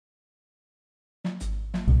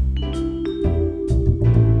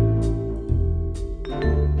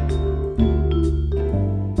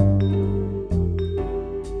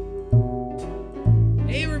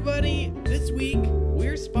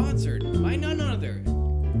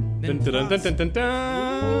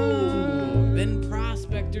Then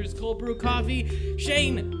Prospector's Cold Brew Coffee.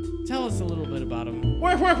 Shane, tell us a little bit about them.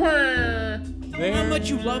 How much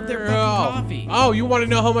you love their fucking coffee. Oh, you want to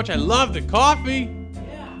know how much I love the coffee?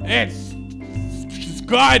 Yeah. It's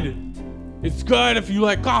good. It's good if you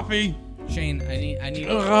like coffee. Shane, I need.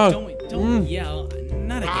 Don't yell.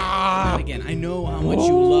 Not again. Not again. I know how much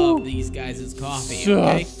you love these guys' coffee.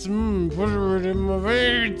 Okay. Put it in my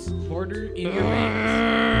veins. Porter in your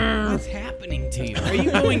veins. What's happening to you? Are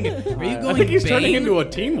you going? I think he's turning into a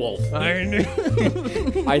teen wolf.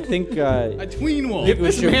 I think a tween wolf. Give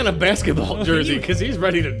this man a basketball jersey because he's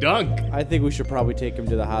ready to dunk. I think we should probably take him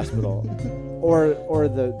to the hospital, or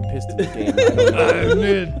the Pistons game. I don't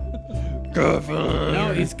know.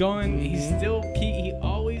 No, he's going. He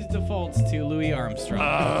always defaults to Louis Armstrong.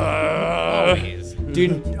 Always.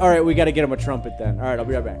 Dude, all right, we got to get him a trumpet then. All right, I'll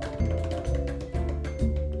be right back.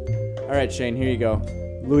 All right, Shane, here you go.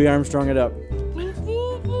 Louis Armstrong it up.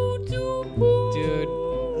 Dude.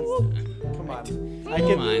 Come on.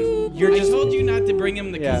 Come on. You're just. I told you not to bring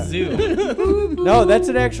him the kazoo. No, that's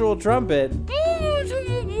an actual trumpet.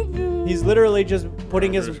 He's literally just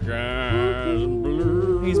putting his.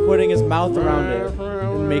 He's putting his mouth around it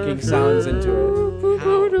and making sounds into it.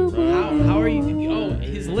 How are you? Oh,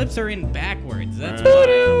 his lips are in backwards. That's why.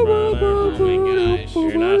 Oh my gosh.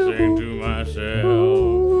 And I sing to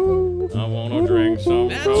myself, I wanna drink some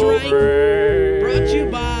That's cold right. Brought to you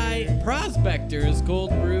by Prospector's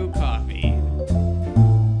Cold Brew Coffee.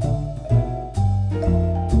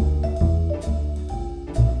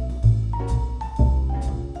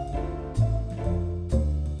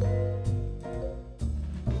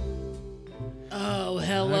 Oh,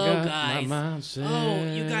 hello, guys.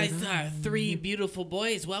 Oh, you guys are three beautiful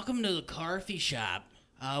boys. Welcome to the coffee shop.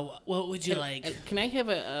 What would you like? Can I have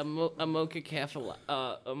a mocha cafe? What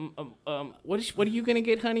are you gonna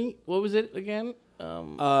get, honey? What was it again?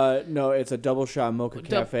 No, it's a double shot mocha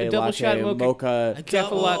cafe double latte shot mocha. A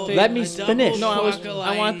cafe latte. Let me a double finish. No, chocolate.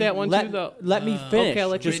 I want that one too, though. Let me finish. Okay, I'll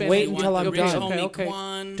let you Just finish. wait until I'm Rich done. homie Okay.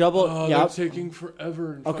 Kwan. Double. Oh, Yep. they're taking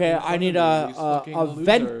forever. Okay, I need a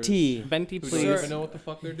venti. Venti, Who don't please. even know what the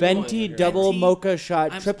fuck they're doing. Venti double Venti? mocha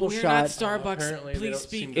shot, triple we're shot. not Starbucks. Apparently they Please don't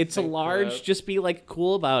speak. seem to It's a think large. that- Just be like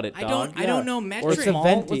cool about it, dog. I don't know Or metric. it's a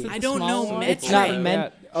venti. I don't know Small one? metric. It's not Okay.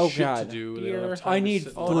 meant. Oh shit god. to do. They Dear. don't have time I to need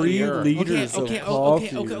sit and 3 beer. liters Okay, of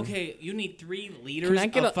coffee. okay. You need 3 liters Can I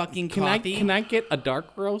get of fucking can coffee. Can I get a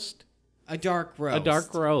dark roast? A dark roast. A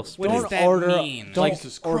dark roast. What Don't does that order- mean? don't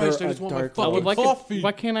Jesus order Christ, I a just want my dark I fucking would like coffee. it.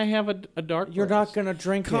 Why can't I have a dark You're roast? not gonna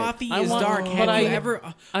drink Coffee it. is dark. but Have you I- ever?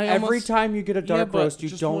 Every time you get a dark but roast, you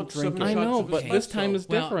just don't want drink 7 it. I know, shots of but this espresso. time is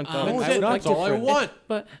Well, different, though. no, I That's would like all I different. want.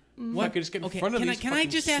 But I could just get in Okay, front of can I- these can I fucking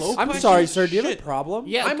just ask slow a I'm question? sorry, sir. Do you have a Shit. problem?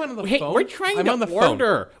 yeah, I'm on the hey, phone. we're trying I'm to on the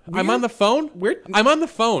order. phone. I'm on the phone. I'm on the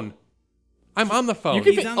phone. I'm on the phone. You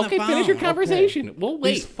can He's on the okay, finish your phone. conversation. We'll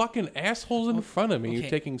wait. These fucking assholes in front of me Okay. are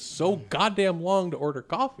taking so goddamn long to order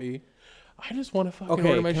coffee. I just want to fucking Okay,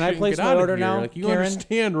 order my can shit I place and get my out order of here. now, Like, you Karen?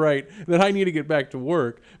 understand, right, that I need to get back to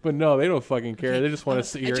work. But no, they don't fucking care. They just want to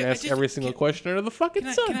sit here and ask every single question under the fucking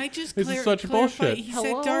sun. Can I just This is clar- such clarify? bullshit. He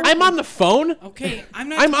Hello? said dark. I'm on the phone. Okay, I'm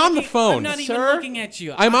not. I'm on the talking- phone. I'm not even Sir? looking at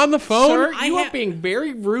you. I'm on the phone. Sir, I you ha- are being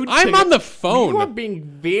very rude. I'm to on the phone. You are being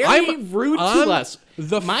very I'm rude on to us.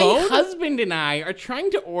 the My phone? husband and I are trying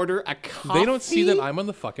to order a coffee. They don't see that I'm on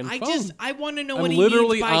the fucking phone. I want to know I'm what he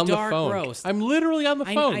literally means by on the dark phone. roast. I'm literally on the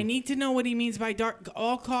phone. I need to know what he means by dark.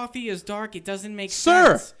 All coffee is dark. It doesn't make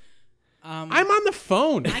Sir. sense. I'm on the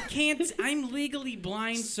phone. I can't. I'm legally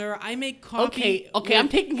blind, sir. I make coffee. Okay, I'm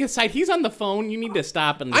taking his side. He's on the phone. You need to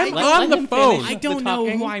stop and I'm let on the him phone. finish I don't the know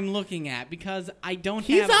talking. who I'm looking at because I don't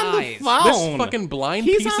He's have on eyes. the phone. This fucking blind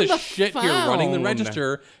He's piece on of the shit here running the phone.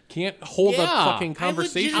 register can't hold Yeah. a fucking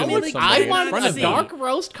conversation legitimately with somebody I in cannot front wanted of a me. dark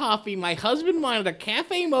roast coffee. My husband wanted a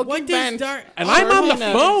cafe mocha What does vent. dark? And I'm on the served in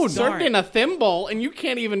a- phone. Served in a thimble, and you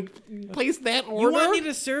can't even place that order. You want me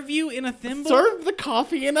to serve you in a thimble? serve the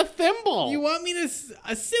coffee in a thimble? You want me to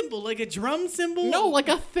a symbol like a drum symbol? No, like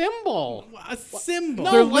a thimble. a symbol.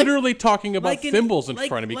 No, They're like- literally talking about like an- thymbles in like-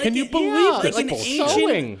 front of me. like Can you an- believe yeah, this like an bullshit? ancient-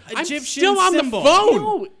 Sewing. I'm Egyptian still on symbol. the phone.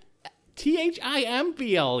 No,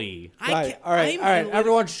 THIMBLE. Right, all right,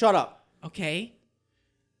 everyone shut up. Okay.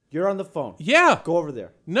 You're on the phone. Yeah. Go over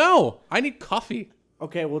there. No, I need coffee.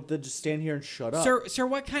 Okay, well, then just stand here and shut up. Sir,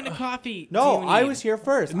 what kind of coffee no, do you I need? was here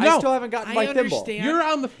first. No. I still haven't gotten I my thimble. understand. You're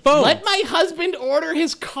on the phone. Let my husband order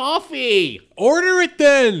his coffee. Order it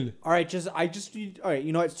then. All right, I just need. All right,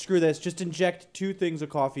 you know what? Screw this. Just inject 2 things of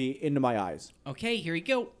coffee into my eyes. Okay, here you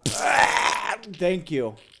go. Thank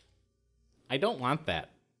you, I don't want that.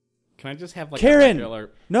 Can I just have like Karen. a regular?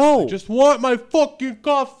 No. Just want my fucking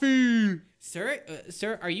coffee.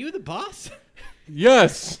 Sir, are you the boss?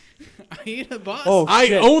 Yes. Are you the boss? Oh, I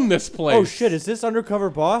shit. own this place. Oh shit! Is this undercover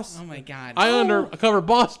boss? Oh my god. I undercover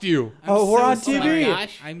bossed you. I'm Oh, we're so on sorry. TV.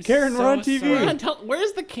 I'm Karen, so we're on TV. sorry.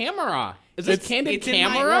 Where's the camera? Is this candid It's in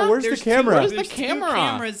my- camera? No, where's There's the camera? Where's the There's two camera?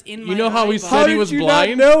 cameras in my You know how he eyeballs. said he did was you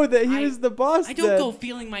blind? not know that he I- was the boss? I don't then? go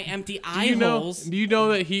feeling my empty eye Do holes. you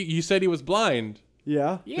know that he said he was blind?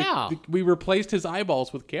 Yeah. Yeah. We replaced his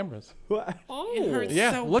eyeballs with cameras. What? Oh. It hurts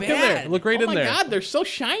Yeah, so look bad. in there. Look right Oh in my there. God, they're so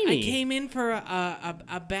shiny. I came in for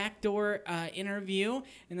a backdoor interview,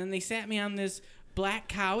 and then they sat me on this black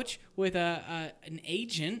couch with an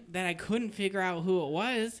agent that I couldn't figure out who it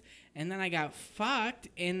was, and then I got fucked,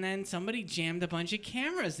 and then somebody jammed a bunch of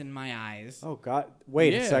cameras in my eyes. Oh God!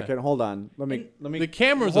 Wait a Yeah. second. Hold on. Let me. The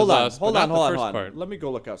cameras Hold is on. us, but Hold not on. the Hold on. first Hold on. part. Let me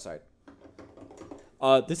go look outside.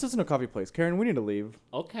 This isn't a coffee place, Karen. We need to leave.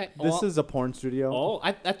 Okay. This is a porn studio. Oh,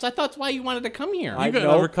 I thought that's why you wanted to come here. You got no,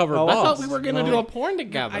 undercover no. I boss. thought we were gonna No. do a porn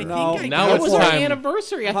together. I No. think I Now got It was it's our time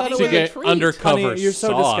anniversary. I thought it to was a get treat. undercover. Honey, you're so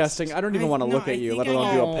sauced. disgusting. I don't even want to look at you, let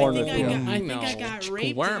alone do a porn with you. I I know. think I got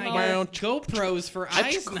raped Wow, and I wow. got GoPros for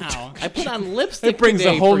eyes now. I put on lipstick. It brings a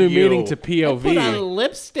today whole for new you. meaning to I put POV. on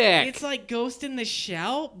lipstick. It's like Ghost in the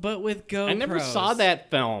Shell, but with GoPros. I never saw that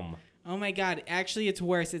film. Oh my god, actually it's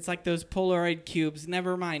worse. It's like those Polaroid cubes.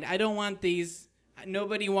 Never mind. I don't want these.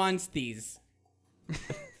 Nobody wants these.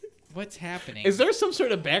 What's happening? Is there some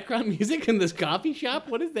sort of background music in this coffee shop?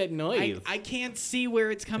 What is that noise? I can't see where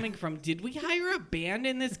it's coming from. Did we hire a band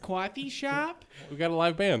in this coffee shop? We got a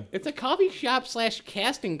live band. It's a coffee shop /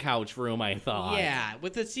 casting couch room, I thought. Yeah,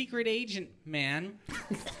 with a secret agent, man.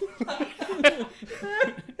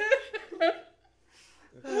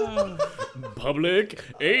 Public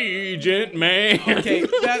agent man. Okay,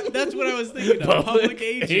 that's what I was thinking of. Public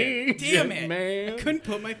agent. Damn it. man. I couldn't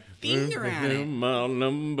put my finger on it. My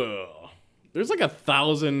number. There's like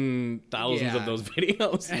thousands Yeah. of those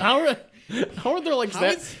videos. How are there like How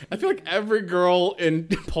that? is- I feel like every girl in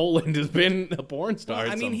Poland has been a porn star. I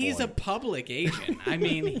at mean, some he's a point. public agent. I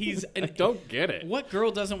mean, he's I an. don't get it. What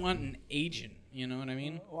girl doesn't want an agent? You know what I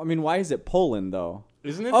mean? I mean, why is it Poland though?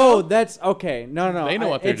 Isn't it? Oh, though? that's okay. No, They know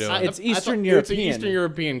what they're it's, doing. It's I Eastern thought- European. It's an Eastern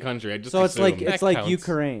European country. I just So it's like assumed. it's like counts.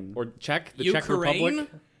 Ukraine or Czech, the Czech Republic,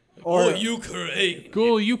 or Ukraine.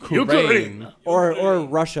 Cool, Ukraine. or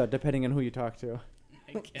Russia, depending on who you talk to.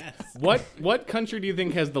 I guess. What country do you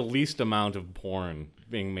think has the least amount of porn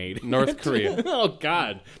being made? North Korea. Oh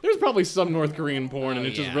God, there's probably some North Korean porn, and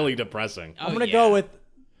it's just yeah. really depressing. Oh, I'm gonna yeah. go with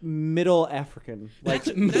Middle African, like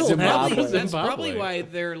Middle Zimbabwe. African. That's Zimbabwe. probably why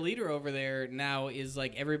their leader over there now is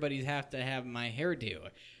like everybody's have to have my hairdo.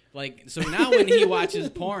 Like so now when he watches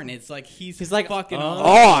porn, it's like he's like, fucking. oh,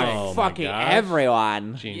 all- my gosh.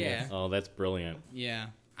 everyone. Genius. yeah, Oh, that's brilliant. yeah.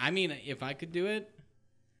 I mean, if I could do it,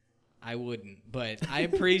 I wouldn't. But I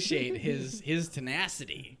appreciate his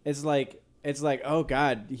tenacity. It's like oh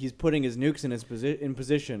God, he's putting his nukes in his in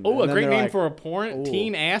position. Oh, And a then great they're name like, for a porn: Ooh.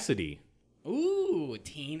 Teen Acidy. Ooh,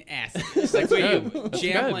 teen acid. It's like where you That's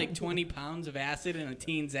jam good. like 20 pounds of acid in a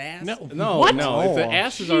teen's ass. No, No, what? no. If the Oh,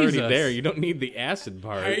 ass is already Jesus. there, you don't need the acid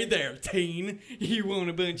part. Hey there, teen. You want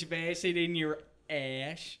a bunch of acid in your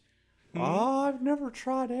ass? Oh, I've never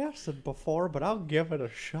tried acid before, but I'll give it a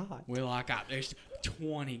shot. Well, I got this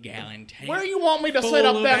 20-gallon tank. Where you want me to Full set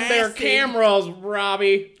up of them there acid. cameras,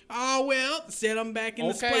 Robbie? Oh, well, set them back in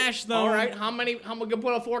the splash zone. All right. How we gonna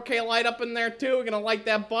put a 4K light up in there too? We're gonna light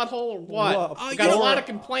that butthole or what? Whoa. Oh, We you got a know lot what? of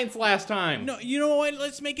complaints last time. No, you know what?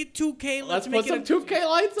 Let's make it 2K. Let's make put it some a 2K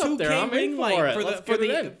lights up 2K there. I'm in ring for light it. for Let's the get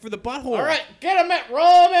it in. for the butthole. All right, get them in.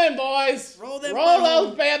 Roll them in, boys. Roll them Roll butthole.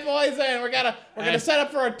 those bad boys in. We're gonna set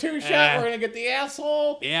up for a 2-shot. We're gonna get the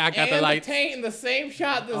asshole. Yeah, I got the and lights. the taint in the same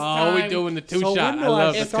shot this Oh, time. we doing the 2-shot. when I do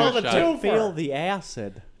love It's the called a 2-shot. two- Feel the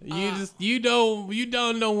acid. You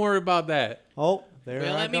don't worry about that. Oh, there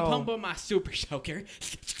Well, I let me go. pump up my super soaker.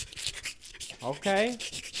 Okay.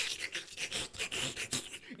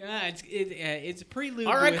 It's a prelude.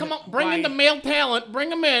 All right, with come on. Bring in why- the male talent.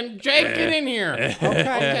 Bring him in. Jake, get in here.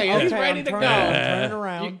 Okay. he's ready to go. Turn it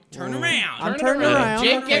around. Turn around. I'm turning around.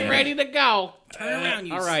 Jake, get ready to go. Turn around,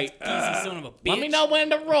 you all right. skeezy son of a bitch. Let me know when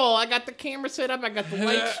to roll. I got the camera set up. I got the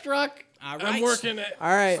light struck. All right. I'm working it. All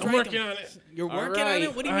right. I'm working on it. You're All working on right.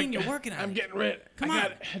 it? What do you mean you're working on it? I'm getting ready. Come I on.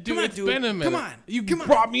 got it. Dude, Come on, it's dude. been a minute. Come on. You Come on.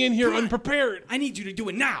 brought me in here Come on. unprepared. I need you to do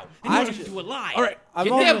it now. I need you to do it live. All right. I'm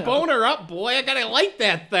Get only, that boner up, boy. I gotta light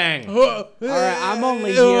that thing. all right. I'm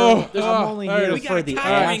only here. I'm only all right. here We got for a the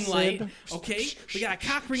cock ring light, acid. okay? We got a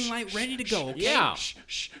cock ring light ready to go, okay? Yeah.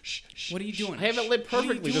 What are you doing? I have it lit What are you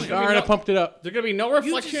perfectly. doing? There's All gonna right, be I no, pumped it up. there's gonna be no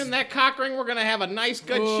reflection just- in that cock ring. We're gonna have a nice,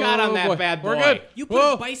 good Oh, shot on that boy. bad boy. We're good. You put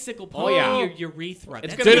Whoa. a bicycle Oh yeah. your urethra.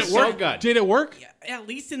 It's That's gonna Did be it so work? good. Did it work? at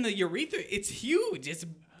least in the urethra, it's huge. It's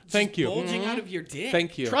Thank you. bulging out of your dick.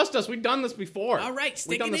 Thank you. Trust us, we've done this before. All right, We've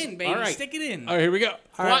stick done it this- in, baby. All right. Stick it in. All right, here we go.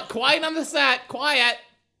 Quiet on the set. Quiet.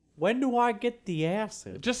 When do I get the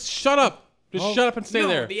acid? Just shut up. Just shut up and stay no,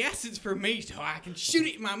 there. the acid's for me, so I can shoot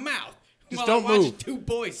it in my mouth. Just while don't I'm watching move. two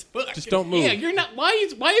boys fuck. Just don't move. Yeah, you're not. Why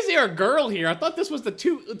is there a girl here? I thought this was the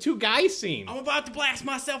two guys scene. I'm about to blast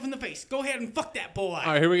myself in the face. Go ahead and fuck that boy.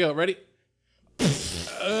 All right, here we go. Ready?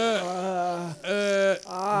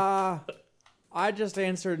 I just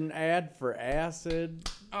answered an ad for acid.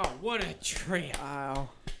 Oh, what a trip. Ow.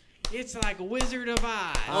 It's like a Wizard of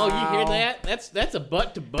Oz. Oh, you hear Ow. that? That's a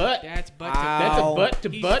butt to butt. That's butt That's to a Ow. butt to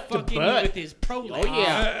He's butt to fucking you butt. with his prolapse. Oh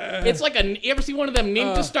yeah, it's like you ever see one of them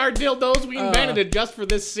Ninja Star dildos? We invented it just for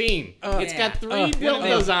this scene. It's got three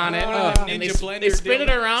dildos on it, one of them and they, Ninja Blender they spin it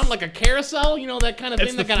dildos. around like a carousel. You know that kind of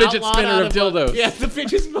It's thing the that got fidget outlawed spinner out of dildos. Yeah, the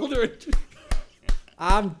fidget spinner.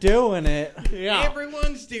 I'm doing it. Yeah,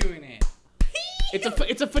 Everyone's doing it. it's a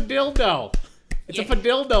fadildo. It's a Yeah.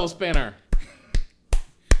 fadildo spinner.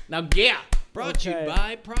 Now yeah. Brought to you Okay.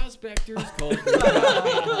 by Prospectors Cold.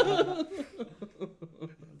 I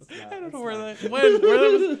don't know where that.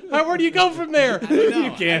 Where do you go from there?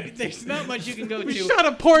 You can't. There's not much you can go We to. shot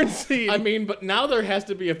a porn scene. I mean, but now there has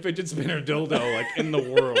to be a fidget spinner dildo like in the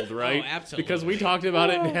world, right? Oh, absolutely. Because we talked about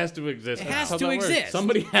it, and it has to exist. It now. has How's to that work? exist.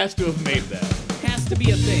 Somebody has to have made that. It has to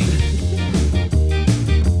be a thing.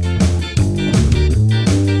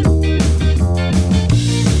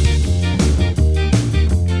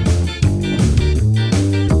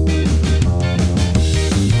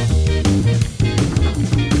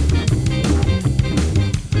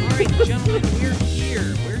 All right, gentlemen, we're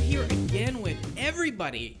here. We're here again with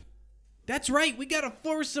everybody. That's right, we got a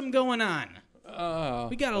foursome going on.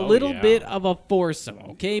 We got a little yeah. bit of a foursome,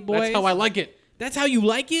 okay, boys? That's how I like it. That's how you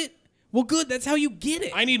like it? Well, good. That's how you get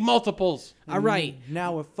it. I need multiples. All right.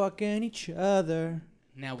 Now we're fucking each other.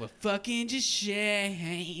 Now we're fucking just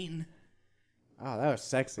Shane. Oh, that was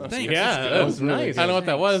sexy. Thanks. Yeah, that was nice. I don't know what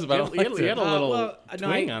that was, but I liked You had it. a little well, no,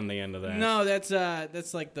 twang on the end of that. No, that's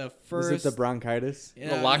like the Was first. it the bronchitis?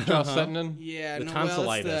 Yeah, The lockjaw setting in. Yeah, the no,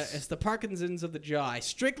 tonsillitis. Well, it's the Parkinson's of the jaw. I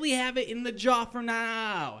strictly have it in the jaw from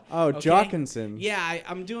now. Oh, okay? Jawkinson's. Yeah,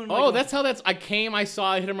 I'm doing. Oh, like that's how that's. I came, I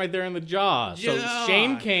saw, I hit him right there in the jaw. So Jaw,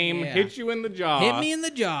 Shane came, yeah. hit you in the jaw. hit me in the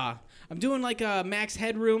jaw. I'm doing like a Max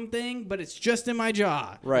Headroom thing, but it's just in my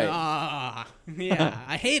jaw. Right. Yeah,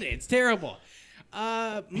 I hate it. It's terrible.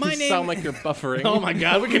 My You name. sound like you're buffering. Oh my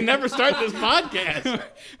God, we can never start this podcast.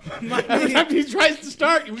 my Every name- time he tries to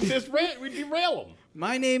start, we derail him.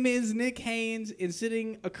 My name is Nick Haynes, and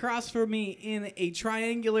sitting across from me in a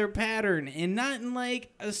triangular pattern, and not in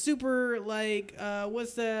like a super like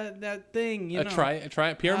what's that thing? You a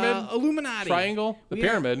know, pyramid. Illuminati Triangle. The We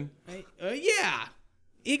pyramid. yeah,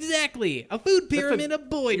 exactly. A food pyramid of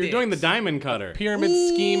boy. You're doing the diamond cutter. Pyramid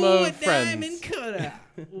Ooh, scheme of a friends. diamond cutter.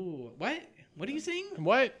 Ooh, what? What are you saying?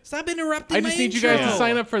 What? Stop interrupting. I just my need you guys intro. to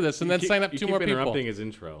sign up for this and then sign up You two keep more people. interrupting his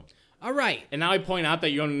intro. All right. And now I point out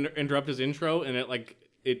that you interrupt his intro, and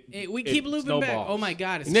We keep looping back. snowballs. Oh my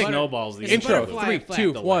God! It's Nick, snowballs the it's a Intro. butterfly 3, effect.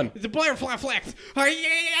 2, 1. It's a butterfly flex. All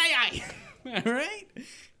right.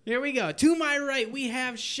 Here we go. To my right, we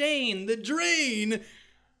have Shane, the Drain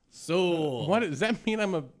Soul. What does that mean?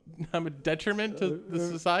 I'm a detriment to the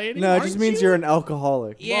society? No, it Aren't just means you? you're an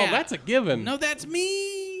alcoholic. Yeah. Well, that's a given. No, that's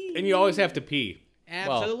me. And you always have to pee.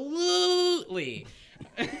 Absolutely.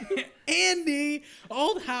 Andy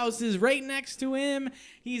Oldhouse is right next to him.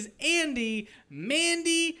 He's Andy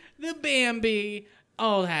Mandy the Bambi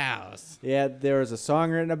Oldhouse. Yeah, there was a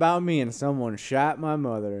song written about me and someone shot my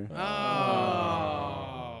mother.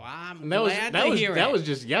 Oh, I'm And that was glad that to was hear that it. was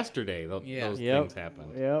just yesterday. Yeah. Those Yep. things happen.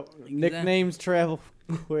 Yep. Nicknames travel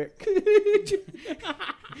quick.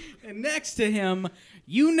 And next to him,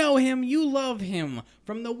 you know him, you love him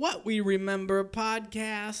from the What We Remember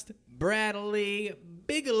podcast, Bradley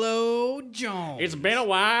Bigelow Jones. It's been a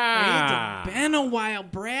while. It's been a while.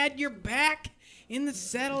 Brad, you're back in the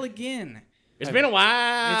saddle again. It's been a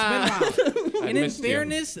while. It's been a while. And in missed you.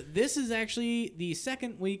 fairness, this is actually the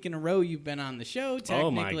second week in a row you've been on the show,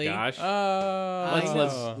 technically. Oh my gosh. I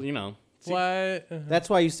let's you know. What?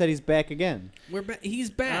 That's why you said he's back again.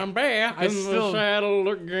 He's back. I'm back I in still- the saddle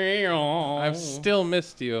again. I've still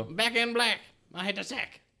missed you. back in black. I had to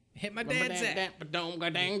sack. Hit my dad's sack. Ding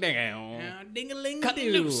ding. Ding-a-ling Cut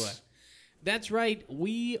do. loose. That's right.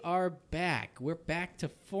 We are back. We're back to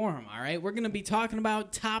form. All right. We're going to be talking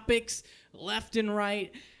about topics left and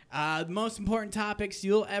right. The most important topics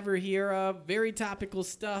you'll ever hear of. Very topical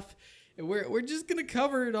stuff. And we're just going to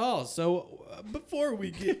cover it all. So before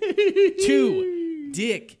we get to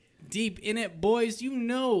Dick deep in it, boys. You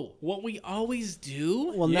know what we always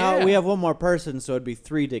do. Well, now we have one more person, so it'd be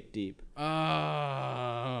 3 dick deep.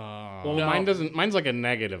 Well, mine doesn't. Mine's like a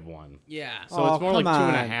negative one. Yeah. So it's more like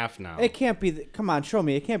come 2.5 now. It can't be. Come on, show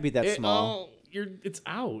me. It can't be that small. It's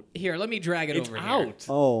out. Here, let me drag it It's over out. here.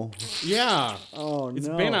 Oh. Yeah. Oh, no. It's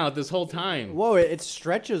been out this whole time. Whoa, it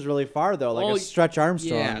stretches really far, though, like Well, a Stretch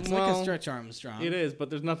Armstrong. Yeah, it's like a Well, Stretch Armstrong. It is, but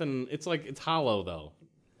there's nothing. It's like it's hollow though.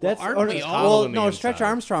 That's aren't or- we all hollow in the no, Stretch inside?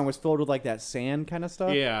 Armstrong was filled with like that sand kind of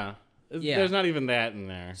stuff. Yeah. Yeah. There's not even that in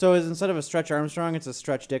there. So instead of a Stretch Armstrong, it's a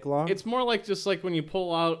Stretch Dick Long. It's more like just like when you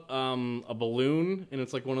pull out a balloon and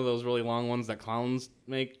it's like one of those really long ones that clowns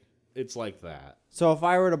make. It's like that. So if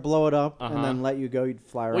I were to blow it up and Uh-huh. then let you go, you'd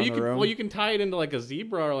fly around the room. Well, you can tie it into like a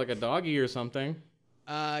zebra or like a doggy or something.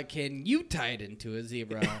 Can you tie it into a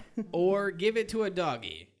zebra or give it to a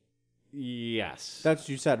doggy? Yes. That's what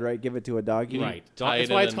you said, right? Give it to a doggy. right. Tie That's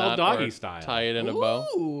it why in it's a called knot doggy or style. Tie it in a bow.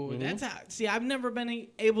 Ooh, that's how. See, I've never been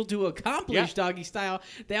able to accomplish Yeah. doggy style.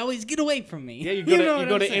 They always get away from me. Yeah, you go know what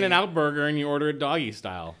to I'm saying? In-N-Out Burger and you order it doggy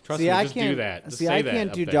style. Trust See, me, I just can't do that. Just see. say I that can't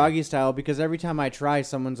up do there. doggy style because every time I try,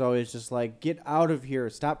 someone's always just like, "Get out of here!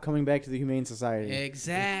 Stop coming back to the Humane Society."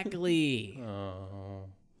 Exactly.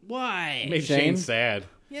 Why? Made Shane? Shane sad.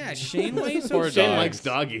 Yeah, Shane, why are you so Poor Shane dogs. likes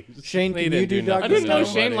doggies. Shane, They can didn't you do do nothing I doggy didn't know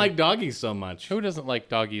style? Nobody. Shane liked doggies so much. Who doesn't like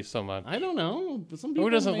doggies so much? I don't know. But some people Who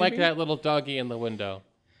doesn't like maybe. that little doggy in the window?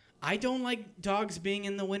 I don't like dogs being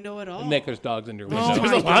in the window at all. Nick, there's dogs in your window. Oh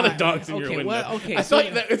There's my a lot God. of dogs in your Okay, window. well, okay, I so-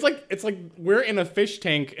 thought that it's like we're in a fish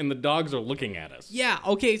tank and the dogs are looking at us. Yeah,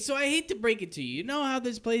 okay, so I hate to break it to you. You know how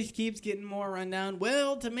this place keeps getting more run down?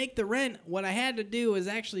 Well, to make the rent, what I had to do is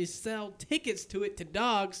actually sell tickets to it to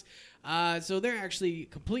dogs. So they're actually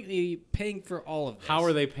completely paying for all of this. How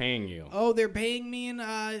are they paying you? Oh, they're paying me in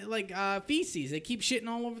feces. They keep shitting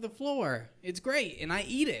all over the floor. It's great, and I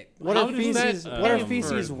eat it. What How are does feces? that, What are for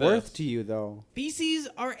feces this? worth to you, though? Feces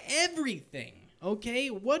are everything. Okay,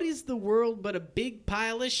 what is the world but a big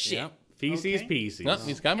pile of shit? Yep. Feces, Okay. pieces. No,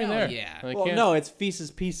 he's got me Hell there. yeah. I Well, can't- no, it's feces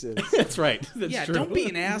pieces. That's right. That's Yeah, true. don't be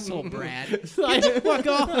an asshole, Brad. Get the fuck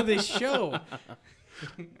off of this show.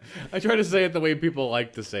 I try to say it the way people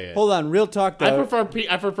like to say it. Hold on, real talk though.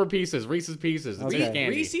 I prefer pieces. Reese's Pieces. It's Okay. just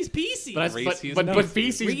candy. Reese's Pieces. But, Reese's but Pieces.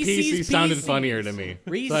 Feces Reese's Pieces sounded Pieces. funnier to me.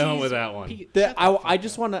 Reese's So I went with that one. Shut the I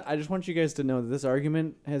just want you guys to know that this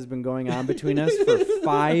argument has been going on between us for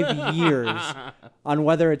 5 years on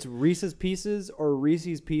whether it's Reese's Pieces or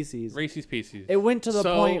Reese's Pieces. Reese's Pieces. It went to the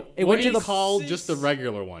So point. It what went do to you the call just the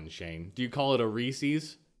regular one, Shane? Do you call it a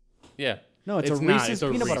Reese's? Yeah. No, it's a It's not, Reese's it's a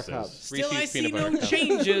peanut butter Reese's. cup. Still, I Reese's see peanut no butter cup.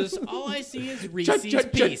 changes. All I see is Reese's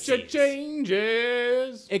Pieces.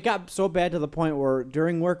 Changes. It got so bad to the point where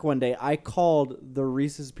during work one day I called the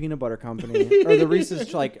Reese's peanut butter company or the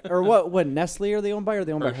Reese's what Nestle are they owned by? Or are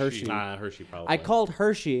they owned by Hershey. Hershey? Hershey probably. I called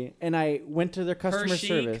Hershey and I went to their customer Hershey,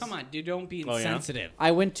 service. come on, dude, don't be Oh, yeah? insensitive.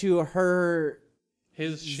 I went to her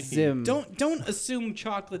His she. Zim. Don't assume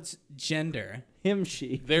chocolate's gender. Him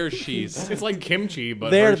she. Their she's. It's like kimchi, but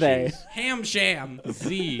There Hershey's. Ham sham.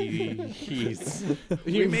 He's.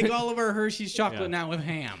 We make all of our Hershey's chocolate now with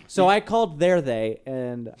ham. So I called they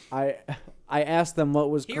and I asked them what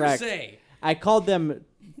was correct. Hearsay. I called them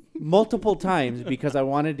multiple times because I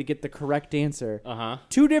wanted to get the correct answer. Uh-huh.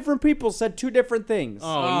 2 different people said 2 different things.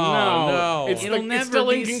 Oh, no. It's, It'll it's never still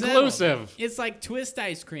be inconclusive. settled. It's like Twist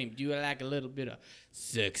ice cream. Do you like a little bit of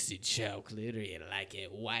sexy chocolate, or you like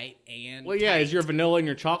it white and? Well, yeah, tight? is your vanilla in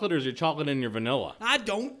your chocolate or is your chocolate in your vanilla? I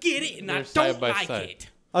don't get it, and They're I side don't by like side. it.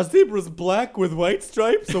 A zebra's black with white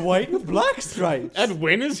stripes, a white with black stripes. Ed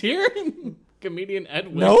Wynn is here? Comedian Ed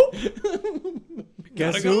Wynn. Nope.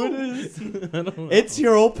 Guess who it is? It's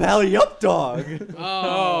your old pal Yup Dog.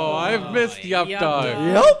 Oh, I've missed Yup Dog.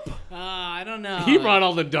 Yup. I don't know. He brought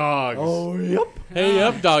all the dogs. Oh, yup. Hey,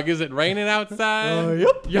 Yup Dog, is it raining outside?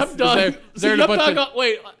 Yup. Yup Dog. there- See, there's a Yup bunch Dog.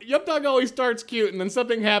 Wait, Yup Dog always starts cute, and then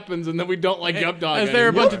something happens, and then we don't like Yup Dog. Is there a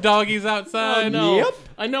anymore. bunch of doggies Oh outside? no! Yep.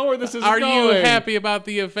 I know where this is Are going. you happy about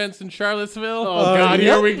the events in Charlottesville? Oh God!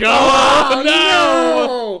 yep. Here we go. Oh,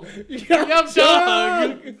 no! Yup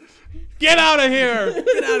Dog! Get out of here!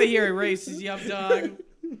 Get out of here, racist Yup Dog.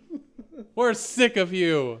 We're sick of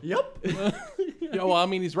you. Yup. Yeah, well, I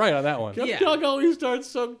mean, he's right on that one. Yup Yeah. Dog always starts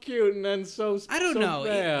so cute and then so I don't so know.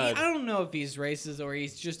 Bad. I don't know if he's racist or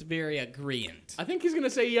he's just very agreeant. I think he's gonna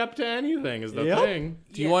say yup to anything. Is the Yep. thing?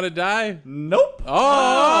 Do you want to die? Nope.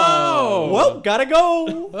 Oh! Well, gotta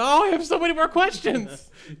go. Oh, I have so many more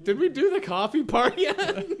questions. Did we do the coffee part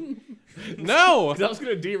yet? No! 'Cause I was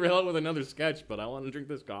gonna derail it with another sketch, but I want to drink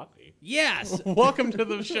this coffee. Yes. Welcome to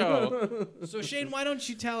the show. So Shane, why don't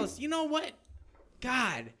you tell us? You know what?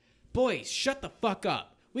 God, boys, shut the fuck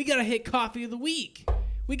up. We gotta hit coffee of the week.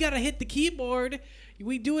 We gotta hit the keyboard.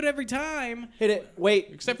 We do it every time. Hit it. Wait.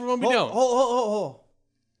 Except for when we Hold, don't. hold.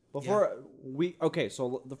 Before we okay,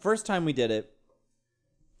 so the first time we did it,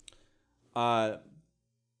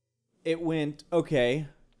 it went okay.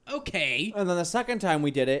 Okay. And then the second time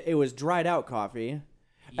we did it, it was dried out coffee.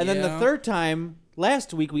 And then the Yeah. third time,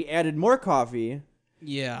 last week, we added more coffee.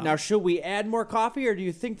 Yeah. Now, should we add more coffee, or do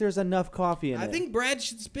you think there's enough coffee in it? I think Brad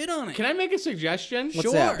should spit on it. Can I make a suggestion?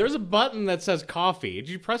 What's that? There's a button that says coffee. Did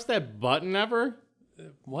you press that button ever?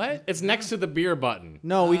 What? It's next to the beer button.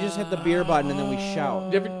 No, we just hit the beer button and then we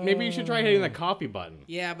shout. Maybe you should try hitting the coffee button.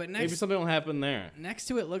 Yeah, but Maybe next something will happen there. next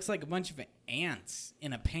to it looks like a bunch of ants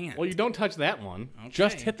in a pan. Well, you don't touch that one. Okay.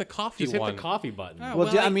 Just hit the coffee Just hit one. the coffee button. Oh,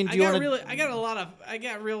 Well, I mean, do you wanna- I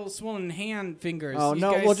got real swollen hand fingers. Oh, You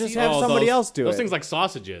no, guys we'll see just that? have somebody else do Those it. things like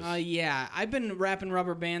sausages. Yeah, I've been wrapping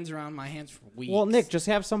rubber bands around my hands for weeks. Well, Nick, just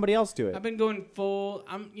have somebody else do it. I've been going full.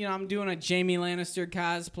 I'm doing a Jamie Lannister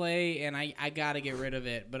cosplay, and I gotta get rid of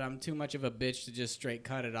it. But I'm too much of a bitch to just straight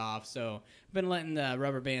cut it off. So I've been letting the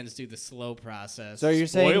rubber bands do the slow process. So you're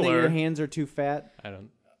saying that Spoiler. your hands are too fat I don't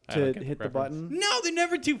to get hit the reference. button? No, they're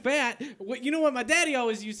never too fat. What you know what my daddy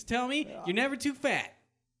always used to tell me? You're never too fat.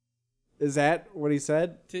 Is that what he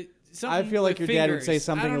said? To I something feel like with your dad would fingers. say I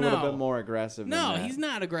something a don't little know. bit more aggressive. No, than that. he's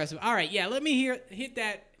not aggressive. All right, yeah. Let me hit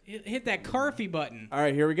that coffee button. All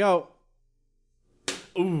right, here we go.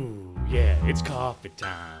 Ooh, yeah, it's coffee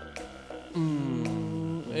time.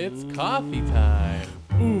 It's coffee time.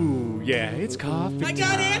 Ooh, yeah, it's coffee I time.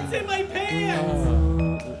 got ants in my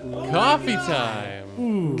pants. Coffee time.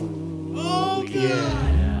 Oh god.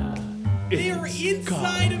 Yeah. They're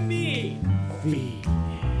inside of me. Coffee.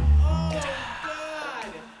 Oh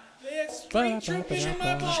god. They're straight tripping in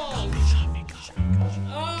my balls.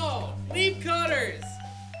 Oh, leaf cutters.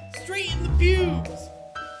 Straight in the pubes.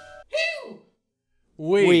 Phew.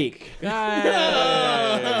 Weak. All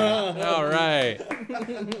right.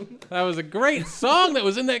 That was a great song that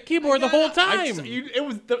was in that keyboard the whole time. It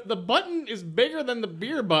was the button is bigger than the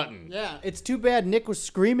beer button. Yeah, it's too bad Nick was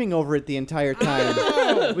screaming over it the entire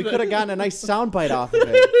time. We could have gotten a nice soundbite off of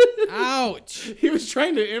it. Ouch. He was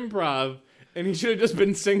trying to improv, and he should have just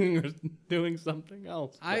been singing or doing something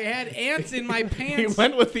else. I had ants in my He pants.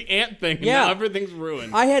 went with the ant thing, and Yeah. now everything's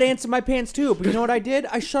ruined. I had ants in my pants too, but you know what I did?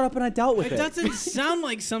 I shut up and I dealt with It it. doesn't sound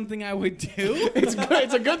like something I would do. It's good.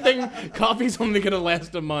 It's a good thing coffee's only going to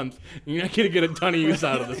last a month. You're not going to get a ton of use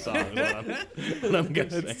out of the song. Is what I'm going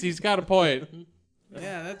to say. He's got a point.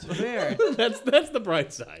 Yeah, that's fair. That's the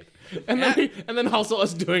bright side. And then also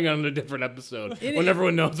us doing it on a different episode when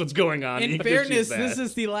everyone knows what's going on. In fairness, this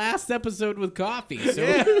is the last episode with coffee. So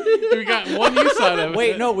We got one use out of it.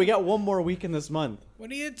 Wait, no, we got one more week in this month. what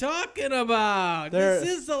are you talking about? There-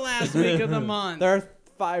 This is the last week of the month. There are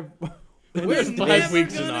 5. We're 5 never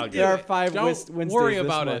weeks in gonna August. do There are it. 5 Don't Wednesdays worry this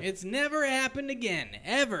about month. it. It's never happened again.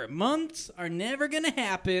 Ever. Months are never gonna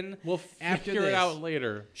happen. We'll after figure it this. out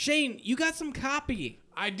later. Shane, you got some copy.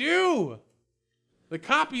 I do. The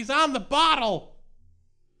copy's on the bottle.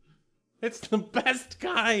 It's the best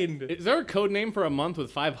kind. Is there a code name for a month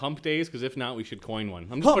with 5 hump days? Because if not, we should coin one.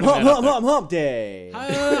 I'm just Hump, putting hump, that out hump, there.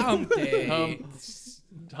 hump, hump day. Hump day.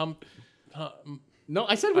 Hump. No,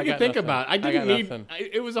 I said we I could got think nothing. about it. I I didn't got need. nothing.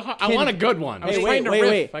 It was I want a good one. was Hey, trying wait, to wait,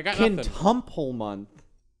 riff. wait. I got nothing. Quintuple month.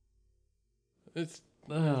 It's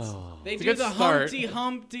They It's a do good the start. Humpty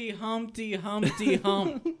Hump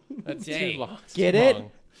that's day. too long. It's Get too it?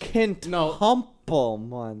 long. Quintuple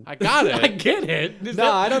month. I got I it. get it. Is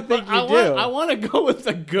No, I don't think but you do. I want to go with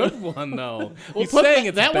a good one though. We'll He's put saying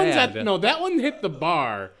it's that one's bad. at no. That one hit the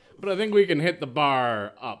bar, but I think we can hit the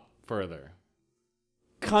bar up further.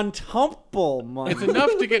 Quintuple month. It's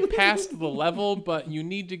enough to get past the level, but you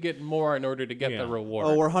need to get more in order to get Yeah. the reward.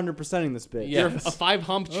 Oh, we're 100%ing this bitch. Yeah. You're Yes. a 5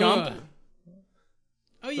 hump chump. Ugh.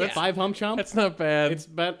 Oh yeah. 5 hump chump. That's not bad.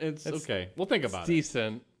 It's okay. We'll think about it.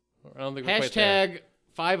 decent. I don't think we're quite there. Hashtag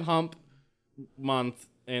 5 hump month,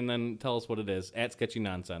 and then tell us what it is at Sketchy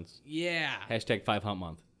Nonsense. Yeah. Hashtag 5 hump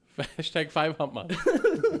month. Hashtag 5 hump month.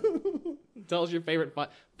 Tell us your favorite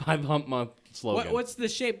 5 hump month slogan. What's the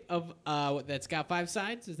shape of that's got 5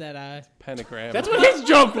 sides? Is that Pentagram. That's what his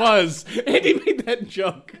joke was. Andy made that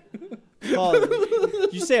joke. Oh,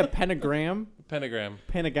 you say a pentagram? Pentagram.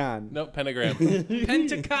 Pentagon. Nope, pentagram.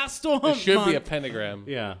 Pentecostal There hump should be a month? pentagram.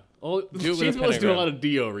 Yeah. Well, Do it with Shane's a supposed to do a pentagram. lot of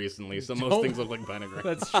Dio recently, so most Don't- things look like pentagram.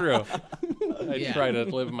 That's true. I Yeah. try to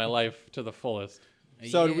live my life to the fullest.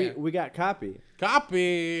 So Yeah. we got copy.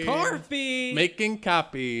 Copy. Coffee. Making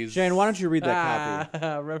copies. Shane, why don't you read that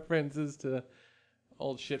copy? References to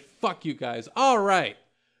old shit. Fuck you guys. All right.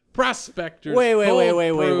 Prospectors. Wait. Cold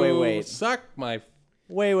brew, Wait. Suck my.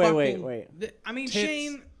 Wait. fucking- I mean, Tits.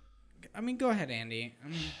 Shane, go ahead, Andy.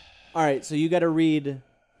 All right, so you got to read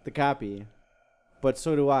the copy, but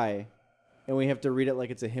so do I, and we have to read it like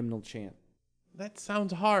it's a hymnal chant. That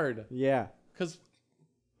sounds hard. Yeah. Because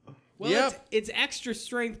Well, it's extra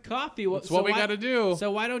strength coffee. That's what we got to do.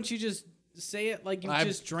 So why don't you just say it like you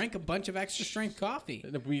just drank a bunch of extra strength coffee?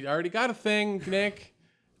 We already got a thing, Nick.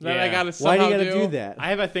 That Yeah. I got to Why do somehow you got to do that? I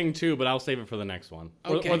have a thing too, but I'll save it for the next one.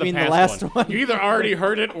 Okay. Or You mean the past last one? You either already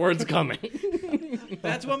heard it or it's coming.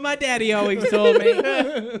 That's what my daddy always told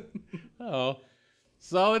me. Oh.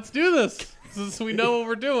 So let's do this. So we know what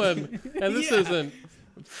we're doing. And this isn't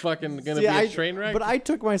fucking going to be a train wreck. But I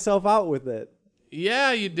took myself out with it.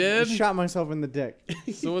 Yeah, you I did. shot myself in the dick.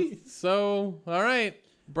 So all right.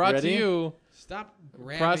 Brought Ready? to you Stop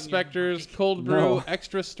grabbing Prospector's Cold Brew No.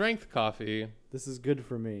 Extra Strength Coffee. This is good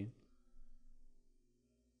for me.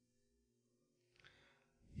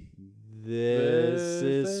 This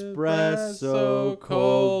espresso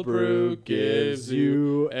cold brew gives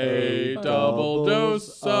you a double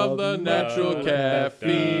dose of the natural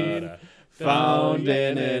caffeine found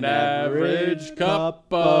in an average cup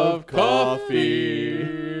of coffee.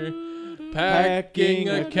 Packing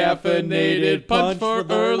a caffeinated punch for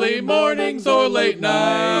early mornings or late God,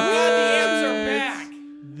 nights. the M's are back.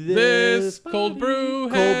 This cold brew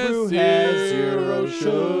has zero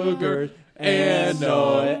sugar and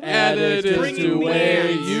no additives to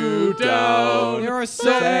weigh you down. There are so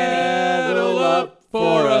many. Saddle up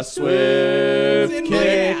for a swift It's in my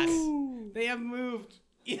kick. ass. They have moved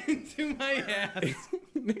into my ass.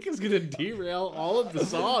 Nick is gonna derail all of the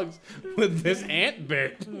songs with this ant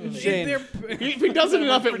bit. Shane, If he does it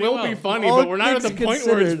enough, it Pretty will well. be funny, All but we're not at the things point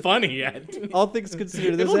where it's considered. funny yet. all things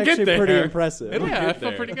considered, this is It'll get actually pretty there. impressive. It'll Yeah, I get feel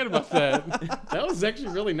there. pretty good about that. That was actually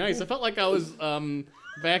really nice. I felt like I was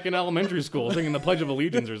back in elementary school singing the Pledge of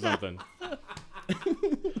Allegiance or something.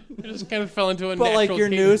 I just kind of fell into a But natural like you're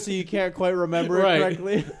new, cadence. so you can't quite remember Right. it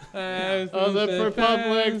correctly. Of the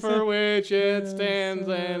republic for which it stands,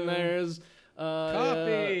 and there's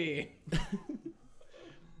Coffee.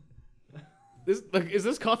 Is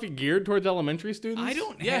this coffee geared towards elementary students? I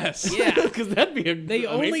don't. Yes. Yeah. because that'd be a. They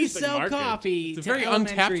an only interesting sell market. coffee. It's a to very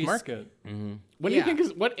untapped elementaries. market. What do you Yeah. think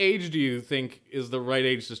is? What age do you think is the right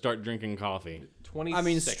age to start drinking coffee? 26. I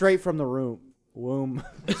mean, straight from the room. Womb.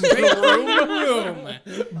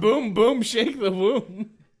 Boom, boom, shake the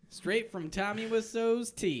womb. Straight from Tommy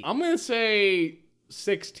Wiseau's teeth. I'm gonna say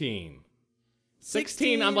 16.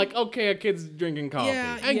 16, I'm like, okay, a kid's drinking coffee.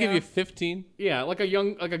 Yeah. I can give you 15. Yeah, like a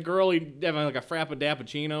girl having like a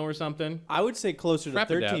frappadappuccino or something. I would say closer to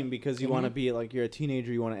Frappadap. 13 because you want to be like you're a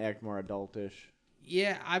teenager, you want to act more adultish.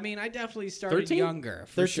 Yeah, I mean, I definitely started 13? younger.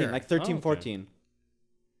 For 13, sure. like 13, Oh, okay. 14.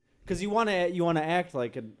 Because you want to act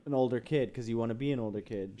like an older kid because you want to be an older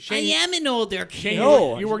kid. I am an older kid.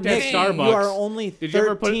 No, you worked Nick, at Starbucks. You are only Did you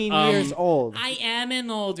ever put, 13 years old. I am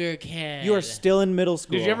an older kid. You are still in middle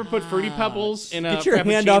school. Did you ever put Fruity Pebbles in a Get your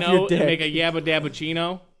frappuccino hand off your and dick. make a Yabba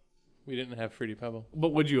Dabbuccino? We didn't have Fruity Pebble.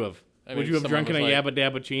 What would you have? I Would mean, you have someone drunken a was Yabba like,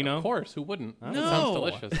 Dabbuccino? Of course, who wouldn't? That No.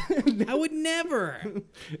 sounds delicious. I would never.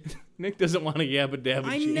 Nick doesn't want a Yabba Dabbuccino.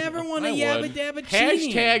 I never want a I Yabba would. Dabba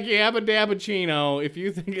Hashtag Yabba Dabbuccino if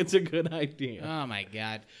you think it's a good idea. Oh my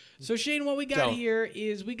god. So Shane, what we got Don't. here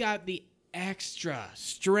is we got the extra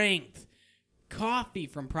strength coffee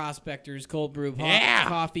from Prospector's Cold Brew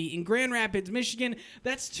Coffee in Grand Rapids, Michigan.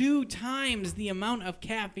 That's 2 times the amount of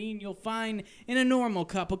caffeine you'll find in a normal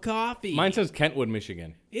cup of coffee. Mine says Kentwood,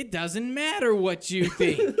 Michigan. It doesn't matter what you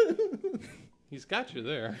think. He's got you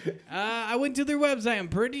there. I went to their website. I'm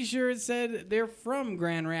pretty sure it said they're from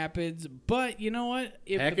Grand Rapids, but you know what?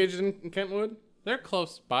 Packaged in Kentwood? They're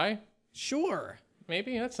close by. Sure.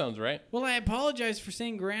 Maybe that sounds right. Well, I apologize for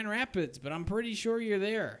saying Grand Rapids, but I'm pretty sure you're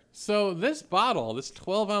there. So this bottle, this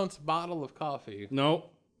 12-ounce bottle of coffee, No.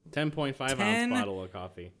 10.5 10? ounce bottle of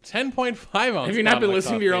coffee. 10.5 ounce. Have you not been bottle of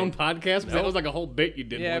listening to your own coffee. podcast? 'Cause that was like a whole bit you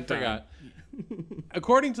did Yeah, I one time. forgot.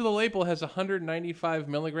 According to the label, it has 195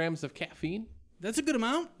 milligrams of caffeine. That's a good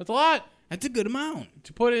amount. That's a lot. That's a good amount.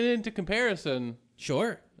 To put it into comparison,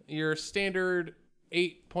 Sure. your standard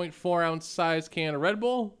 8.4 ounce size can of Red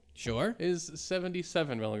Bull Sure. is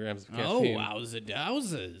 77 milligrams of Oh, caffeine.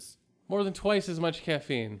 wowzers. More than twice as much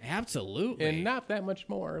caffeine. Absolutely. And not that much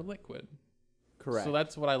more liquid. Correct. So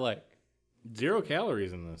that's what I like. 0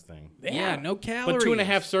 calories in this thing. yeah, no calories. But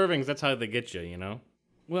 2.5 servings, that's how they get you, you know?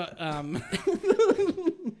 Well,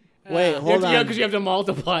 Wait, hold Yeah, on. because you have to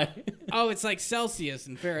multiply. oh, it's like Celsius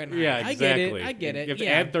and Fahrenheit. Yeah, exactly. I get it. You have to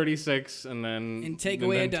yeah. add 36 and then And take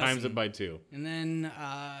away a then times dozen. it by 2. And then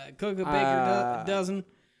Cocoa Baker dozen.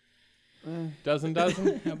 Dozen.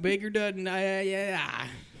 A bigger dozen. Yeah.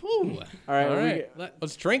 Whew. All right. All right.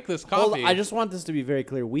 Let's drink this coffee. Hold on, I just want this to be very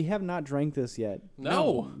clear. We have not drank this yet.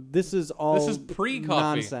 No. This is all. This is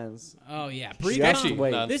pre-coffee. Nonsense. Oh yeah, Actually,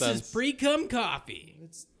 wait. This is Nonsense. pre-cum coffee.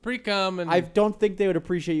 Pre-cum and I don't think they would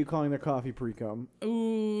appreciate you calling their coffee pre-cum.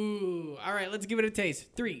 Ooh. All right, let's give it a taste.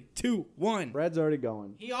 3, 2, 1. Brad's already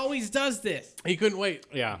going. He always does this. he couldn't wait.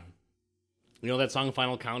 Yeah. You know that song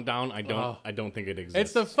Final Countdown? I don't think it exists.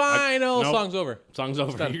 It's the final. Nope. Song's over. Song's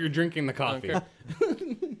over. done. You're drinking the coffee.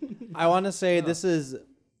 Okay. I want to say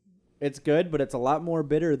it's good, but it's a lot more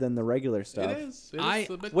bitter than the regular stuff. It is.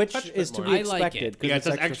 Which touch is bit to more. be I like expected. it. 'cause Yeah, it it's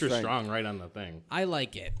says extra strength. strong right on the thing. I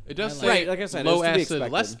like it. It does I say like Right, like I said, low it's to be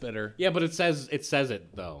acid, less expected. bitter. Yeah, but it says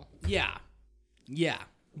it though. Yeah. Yeah.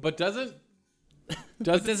 But does it?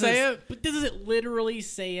 Does it say it? But does it literally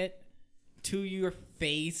say it to your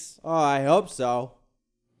face? Oh, I hope so.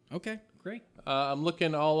 Okay, great. I'm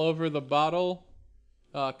looking all over the bottle.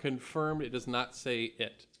 Confirmed. It does not say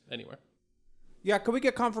it anywhere. Yeah, can we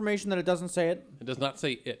get confirmation that it doesn't say it? It does not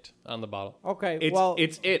say it on the bottle. Okay,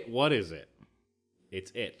 It's it. What is it?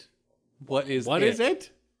 It's it. What is What it? is it?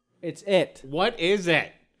 it's it. What is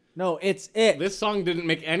it? No, it's it. This song didn't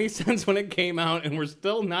make any sense when it came out, and we're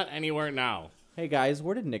still not anywhere now. Hey guys,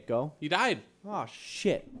 where did Nick go? He died. Oh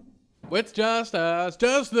shit. It's just us,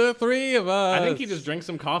 just the three of us. I think he just drank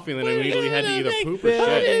some coffee and then immediately had to either poop or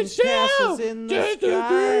Building shit. castles in the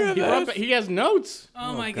sky. He has notes.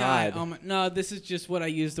 Oh my God. god. Oh my, no, this is just what I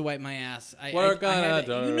use to wipe my ass. We're gonna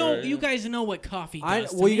die. You guys know what coffee does.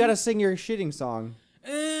 to Well, you me. gotta sing your shitting song.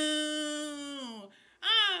 Oh,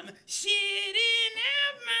 I'm shitting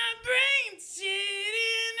out my brain,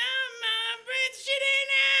 shitting out my brain, shitting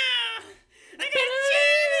out. I got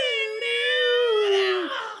shitting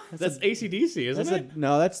out. That's AC/DC, isn't it?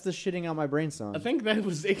 No, that's the shitting out my brain song. I think that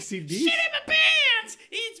was AC/DC. Shit in my pants,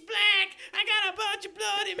 it's black. I got a bunch of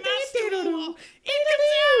blood in my stool. It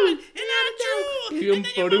comes out and I'm true. And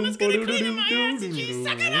then your mama's gonna clean in my ass and she's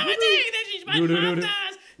sucking on my dick. Then she's biting my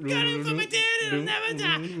thighs. Got it for my dad and it'll never die.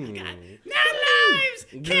 I got 9 lives,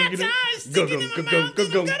 cat's eyes sticking in my mouth. And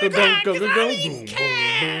I'm gonna cry 'cause I'm eating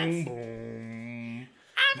cats.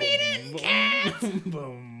 I'm eating cats. I'm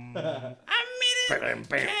eating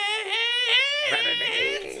cats.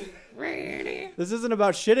 This isn't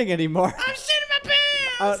about shitting anymore. I'm shitting my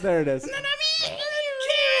pants. Oh, there it is. And I'm eating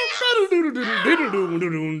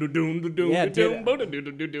Yeah, dude.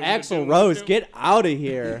 Axl Rose, get out of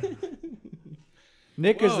here.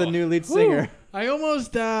 Nick is the new lead singer. I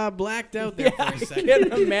almost blacked out there for a I second.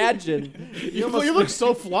 can't imagine. You look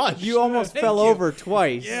so flushed. You almost fell over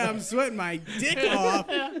twice. Yeah, I'm sweating my dick off.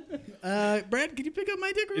 Brad, can you pick up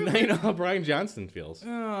my dick real Now quick? you know how Brian Johnson feels.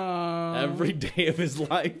 Every day of his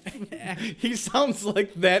life. He sounds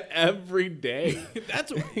like that every day.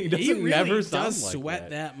 That's what He doesn't really never sound does like sweat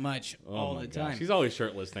that. much Oh all my the gosh. time. He's always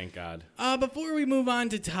shirtless, thank God. Before we move on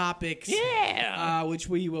to topics, which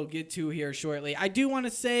we will get to here shortly, I do want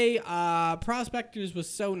to say Prospectors was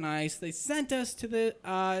so nice. They sent us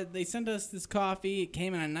this coffee. It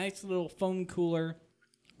came in a nice little foam cooler.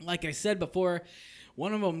 Like I said before,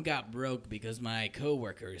 one of them got broke because my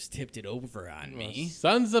coworkers tipped it over on me.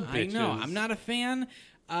 Sons of I bitches. know. I'm not a fan.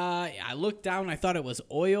 I looked down. I thought it was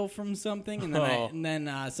oil from something, and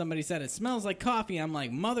then somebody said it smells like coffee. I'm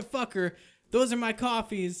like, motherfucker, those are my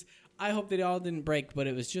coffees. I hope they all didn't break, but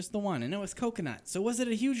it was just the one, and it was coconut. So was it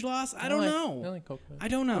a huge loss? I don't know. I like coconut. I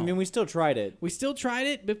don't know. I mean, we still tried it. We still tried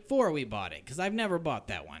it before we bought it because I've never bought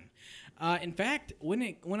that one. In fact, when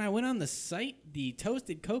I went on the site, the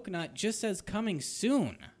toasted coconut just says coming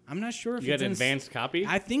soon. I'm not sure if You it's got an advanced copy?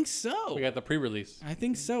 I think so. We got the pre-release. I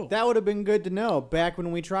think so. That would have been good to know back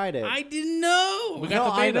when we tried it. I didn't know. We no,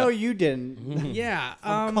 got the I beta. know you didn't. Yeah.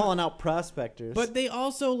 I'm calling out prospectors. But they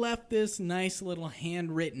also left this nice little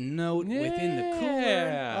handwritten note within the cooler.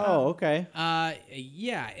 Yeah. oh, okay.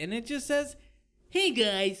 Yeah, and it just says, "Hey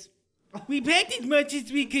guys, we packed as much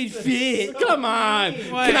as we could fit." Come on.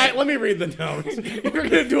 What? Let me read the note. You're going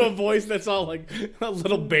to do a voice that's all like a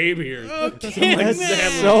little baby or Okay, That's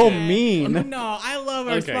man. so mean. No, I love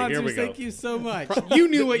our Okay, here we sponsors. go. Thank you so much. You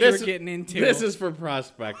knew what you were getting into. This is for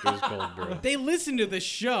Prospectors Cold Brew. They listen to the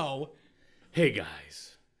show. Hey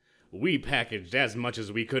guys, we packaged as much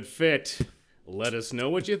as we could fit. Let us know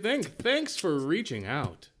what you think. Thanks for reaching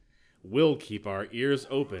out. We'll keep our ears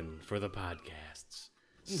open for the podcasts.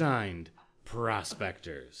 Signed,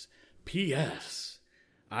 Prospectors. P.S.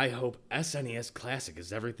 I hope SNES Classic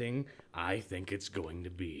is everything I think it's going to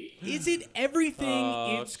be. Is it everything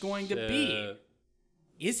Oh, it's going to be? shit.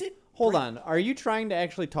 Is it? Hold on. Are you trying to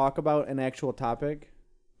actually talk about an actual topic?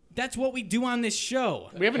 That's what we do on this show.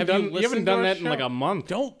 We haven't Have done you you haven't listened done to our that in like show? a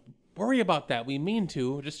month. We're worry about that. We mean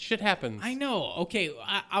to. Just shit happens. I know. Okay,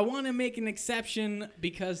 I want to make an exception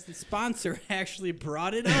because the sponsor actually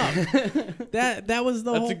brought it up. that was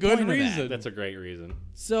the whole That's a good point of that. reason. That's a great reason.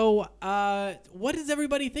 So, what does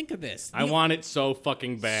everybody think of this? I want it so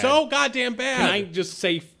fucking bad. So goddamn bad. Can I just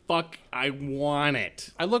say fuck? I want it.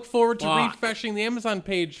 I look forward to Fuck. refreshing the Amazon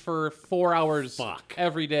page for 4 hours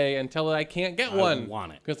every day until I can't get one. I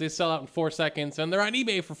want it. Because they sell out in 4 seconds and they're on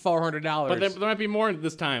eBay for $400. But there might be more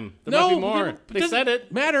this time. There No, might be more. but They said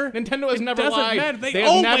it. Matter. Nintendo has It never doesn't lied. matter. They have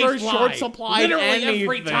always never lie. short supplied Literally anything.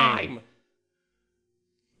 every time.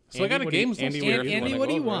 So I got a what do you- games list Andy, here what if do you you Andy, wanna what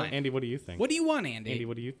do go you over it. want? Andy, what do you think? What do you want, Andy? Andy,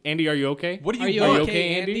 what do you? Andy, are you okay? What Are you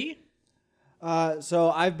okay, Andy?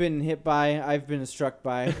 So I've been struck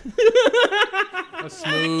by A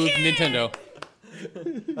smooth Nintendo.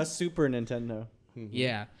 a Super Nintendo.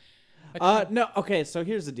 Yeah. No, okay, so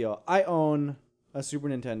here's the deal. I own a Super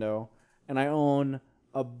Nintendo, and I own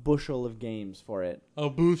a bushel of games for it. A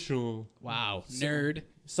bushel. Wow. Nerd.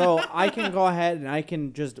 So I can go ahead and I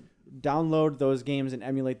can just download those games and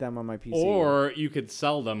emulate them on my PC. Or you could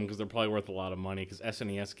sell them because they're probably worth a lot of money because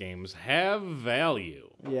SNES games have value.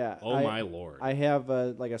 yeah. Oh my lord. I have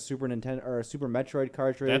like a Super Nintendo or a Super Metroid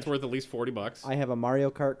cartridge. That's worth at least $40. I have a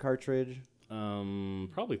Mario Kart cartridge.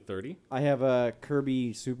 Probably 30. I have a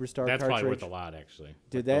Kirby Superstar That's cartridge. probably worth a lot actually.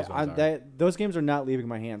 Dude, Like, those ones are. those games are not leaving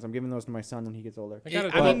my hands. I'm giving those to my son when he gets older.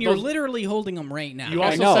 I mean, you're literally holding them right now. You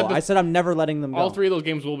I also know. said that I said I'm never letting them go. all three of those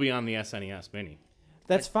games will be on the SNES Mini.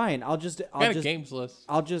 That's fine. I'll Got just a games list.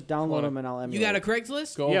 I'll just download them and I'll emulate. You got a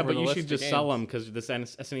Craigslist? Go Yeah, over but the you list should of just sell games. them because this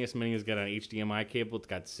SNES Mini has got an HDMI cable. It's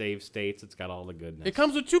got save states. It's got all the goodness. It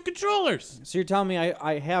comes with 2 controllers. So you're telling me I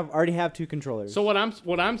already have 2 controllers? So what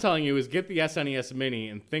I'm telling you is get the SNES Mini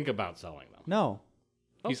and think about selling them. no.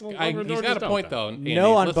 He's, well, he's just got a don't point, then. though. Andy.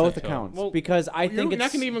 No on Listen both to him. accounts Well, because I think You're it's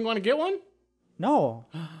not gonna even want to get one. no.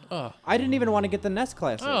 Oh. I didn't even want to get the NES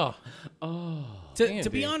Classic. Oh. To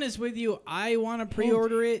be honest with you, I want to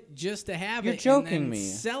pre-order it just to have You're it joking and then me.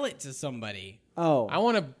 sell it to somebody. Oh. I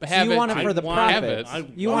want to So have you it. want it for the profit.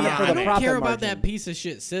 You want it for I the don't profit care about margin. that piece of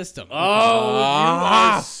shit system. Oh, you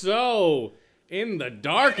are so in the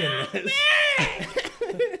dark in this.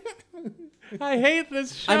 I hate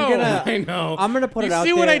this show. I know. I'm gonna put You it out see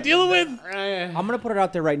there. what I deal with? I'm gonna put it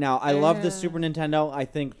out there right now. I love the Super Nintendo. I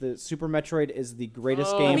think the Super Metroid is the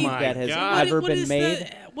greatest Oh game my that has God. ever What been is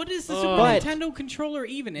made. what is the Super But- Nintendo controller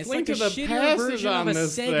even? It's Link like a to the shittier Past is version of on a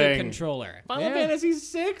this Sega thing. controller. Final Yeah. Fantasy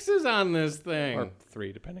VI is on this thing. Or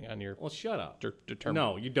 3, depending on your Well, shut up. determination.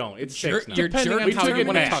 No, you don't. It's Jer- 6 now. your Depending jerk on how you want to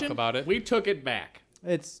determination? talk about it. We took it back.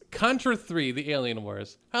 It's Contra 3, The Alien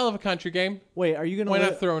Wars. Hell of a country game. wait. Are you gonna Why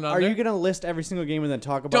not throw it on Are there? you gonna list every single game and then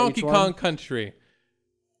talk about Donkey each Kong one? Country.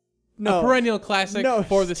 No. A perennial classic No.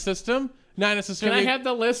 for the system. Not Can necessarily. I have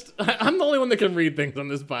the list? I'm the only one that can read things on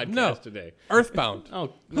this podcast No. today. Earthbound.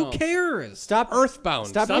 Oh, Who no. cares? Stop. Earthbound.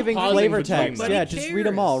 Stop Stop giving pausing flavor between text. them. Yeah, Nobody just read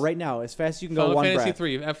them all cares. right now as fast as you can go Final one Fantasy breath.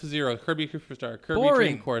 3, F-Zero, Kirby Superstar, Kirby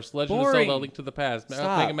Boring. Dream Course, Legend of Boring. Zelda, Link to the Past,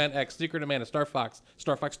 Stop. Mega Man X, Secret of Mana, Star Fox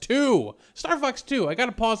 2. Star Fox 2. I got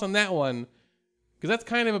to pause on that one because that's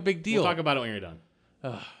kind of a big deal. We'll talk about it when you're done.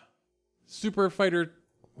 Super Fighter.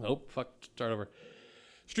 Nope. Fuck. Start over.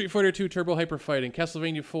 Street Fighter 2 Turbo Hyper Fighting,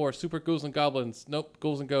 Castlevania 4, Super Ghouls and Goblins. Nope.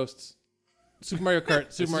 Ghouls and Ghosts. Super Mario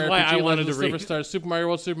Kart, Super Mario why RPG, I wanted Legend of to read. Silver Stars, Super Mario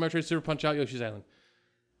World, Super Metroid, Super Punch Out, Yoshi's Island.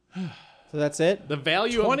 So that's it. The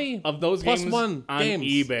value 20 of those plus games one on games.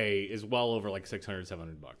 eBay is well over like $600,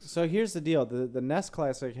 $700. So here's the deal. The NES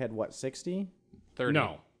Classic had what 60 30.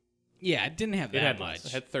 No. Yeah, it didn't have that had much.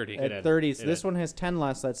 It had 30. at had- 30. it So this had. one has 10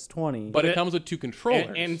 less. That's 20. But it it- comes with 2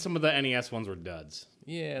 controllers. And some of the NES ones were duds.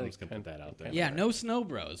 yeah, I'm they just going to put that out there. Yeah, no Snow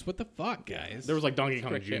Bros. What the fuck, guys? There was like Donkey Kong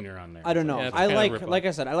Correct, yeah. Jr. on there. I don't know. Yeah, it's I kind of like, rip-off. like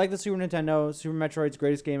I said, I like the Super Nintendo. Super Metroid's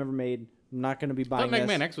greatest game ever made. I'm not going to be I thought buying Mega this.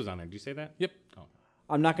 Man X was on there. Did you say that? Yep. Oh.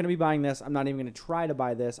 I'm not going to be buying this. I'm not even going to try to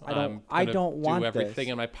buy this. I I'm don't gonna want do everything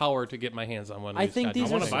this. in my power to get my hands on one. I think I these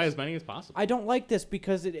want are to buy as many as possible. I don't like this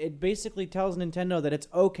because it basically tells Nintendo that it's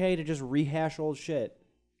okay to just rehash old shit.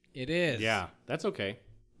 It is. Yeah, that's okay.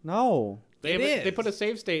 No. They It they is. put a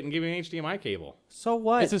save state and give you an HDMI cable. So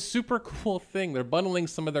what? It's a super cool thing. They're bundling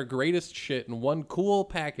some of their greatest shit in one cool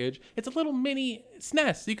package. It's a little mini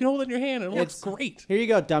SNES. You can hold it in your hand and it looks great. Here you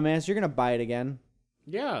go, dumbass. You're going to buy it again.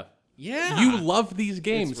 Yeah. Yeah. You love these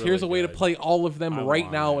games. really Here's a way to good. play all of them I right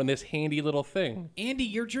want now it. in this handy little thing. Andy,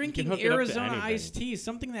 you're drinking hook it up to Arizona anything. iced tea,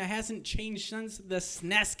 something that hasn't changed since the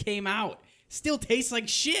SNES came out. Still tastes like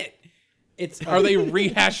shit. Are they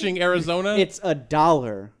rehashing Arizona? It's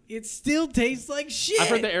 $1. It still tastes like shit. I've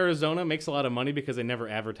heard that Arizona makes a lot of money because they never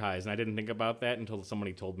advertise, and I didn't think about that until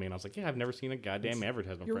somebody told me, and I was like, yeah, I've never seen a goddamn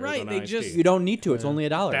advertisement You're for right, Arizona they iced just- tea. You don't need to. It's only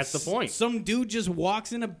 $1. That's the point. Some dude just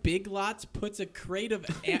walks into Big Lots, puts a crate of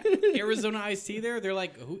Arizona iced tea there. They're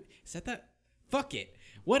like, "Who is that? Fuck it,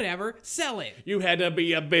 whatever, sell it." You had to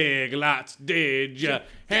be a Big Lots, did ya?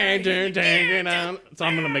 Hand turn, taking on. So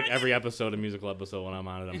I'm gonna make every episode a musical episode when I'm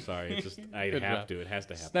on it. I'm sorry. It's just I Good have job. to. It has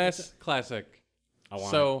to happen. SNES Classic. I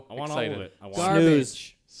want so it. I want excited. all of it. I want Garbage.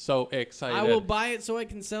 Snooze. So excited. I will buy it so I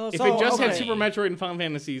can sell it. If for it just had money. Super Metroid and Final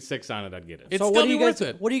Fantasy VI on it, I'd get it. It's So still what do be you guys? worth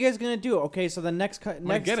it. What are you guys gonna do? Okay, so the next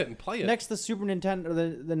next get it and play it. Next, the Super Nintendo,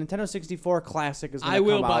 the Nintendo 64 Classic is gonna I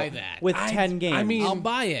will come buy out that. with I- 10 games. I mean, I'll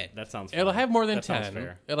buy it. That sounds. It'll fun. have more than that 10. Sounds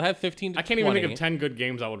fair. It'll have 15 to I can't even think 20. of 10 good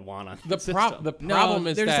games I would want on The system. problem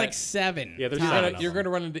is there's that like 7. Yeah, there's tops. seven of you're them. going to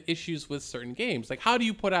run into issues with certain games. Like, how do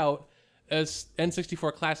you put out a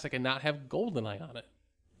N64 Classic and not have GoldenEye on it?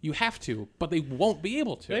 You have to, but they won't be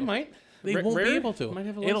able to. They might. They won't be Rare able to. Might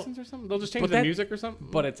have a It'll- license or something. They'll just change but the that- music or something.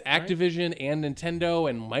 But it's Right? Activision and Nintendo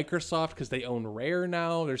and Microsoft because they own Rare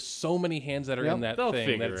now. There's so many hands that are Yep. in that They'll thing.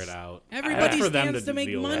 figure that's it out. Everybody That's for them stands to make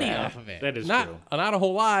deal with money that. off of it. That is Not true. not a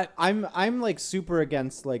whole lot. I'm like super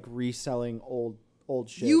against like reselling old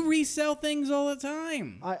shit. You resell things all the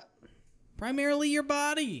time. I Primarily your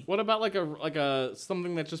body. What about like a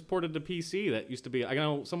something that just ported to PC that used to be? I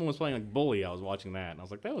know someone was playing like Bully. I was watching that and I was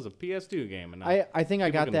like, that was a PS2 game. And now I think I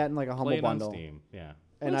people got can that in like a play humble it on bundle, Steam. Yeah.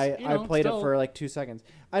 and Well, I played still- it for like 2 seconds.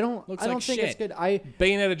 I don't Looks think like it's shit. good.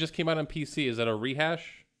 Bayonetta just came out on PC. Is that a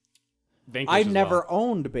rehash? Vanquish I as never well.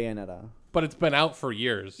 owned Bayonetta. But it's been out for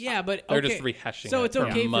years. Yeah, but They're okay. just rehashing So it it's for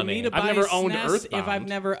okay for money. me to I've buy never a owned SNES if I've Earthbound.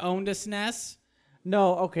 never owned a SNES.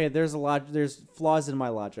 No, okay. There's there's flaws in my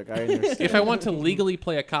logic. I understand. If I want to legally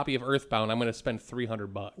play a copy of Earthbound, I'm going to spend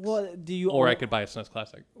 $300. well, do you? Or own- I could buy a SNES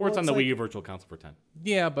Classic. Or it's Well, on the it's Wii U Virtual Console for 10.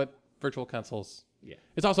 Yeah, but virtual consoles. Yeah.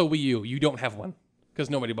 It's also Wii U. You don't have one because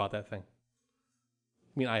nobody bought that thing.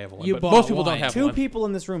 I mean, I have one, You but bought most people one. don't have Two one. people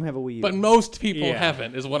in this room have a Wii U. But most people Yeah.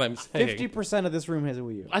 haven't, is what I'm saying. 50% of this room has a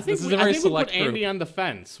Wii U. I think This is we, a very I think we put select Andy group. on the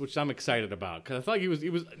fence, which I'm excited about because I felt like he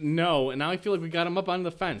was no, and now I feel like we got him up on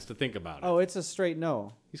the fence to think about it. Oh, it's a straight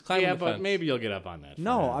no. He's climbing yeah, the but fence. maybe you'll get up on that.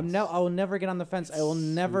 No, fence. I will never get on the fence. I will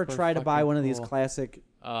never Super try to buy fucking one of these cool. classic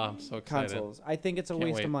Oh, I'm so excited. consoles. I think it's a Can't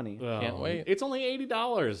waste wait. of money. Can't wait. It's only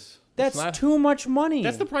 $80. That's not- too much money.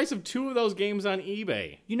 That's the price of 2 of those games on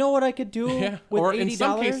eBay. You know what I could do Yeah, with or $80? in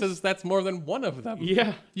some cases, that's more than one of them.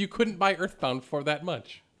 Yeah. You couldn't buy Earthbound for that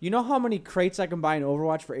much. You know how many crates I can buy in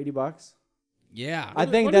Overwatch for $80? Yeah. I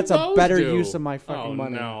think What do that's a those better do? use of my fucking Oh,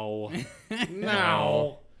 money. No.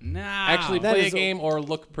 No. Nah. Actually, That play a is- game or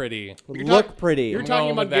look pretty. Look pretty. You're I'm talking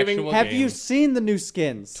going about with giving. actual Have you games. seen the new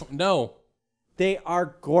skins? No, They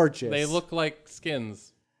are gorgeous. they look like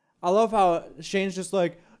skins. I love how Shane's just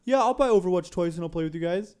like, yeah, I'll buy Overwatch twice and I'll play with you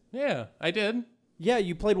guys. Yeah, I did. Yeah,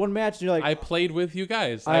 you played one match and you're like, I played with you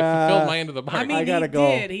guys. I fulfilled my end of the I bargain. mean, I gotta he go.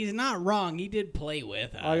 did. He's not wrong. He did play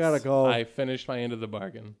with us. I gotta go. I finished my end of the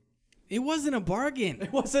bargain. It wasn't a bargain.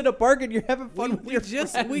 It wasn't a bargain. You're having fun with we your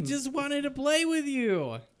just friends. we just wanted to play with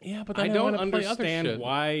you. Yeah, but I then don't wanna play other understand shit.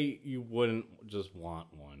 why you wouldn't just want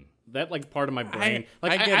one. That like part of my brain. I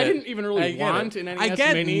Like get I it. didn't even I really get want it. an I NES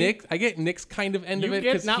get Mini. Nick. I get Nick's kind of end You of it.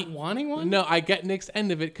 get 'cause not wanting one? No, I get Nick's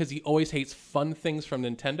end of it because he always hates fun things from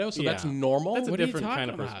Nintendo, so that's Yeah. normal. That's a What are you different kind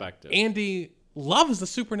of talking about? perspective. Andy loves the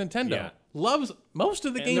Super Nintendo. Yeah. Loves most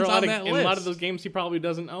of the And games there are a lot on of, that and list. a lot of those games he probably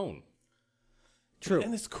doesn't own. True.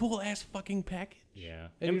 And this cool ass fucking package. Yeah.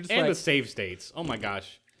 And And, you're just and like- the save states. Oh my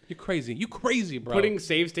gosh. You're crazy. You crazy, bro. Putting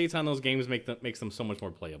save states on those games makes them so much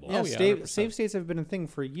more playable. Yeah, Oh, yeah, save 100%. states have been a thing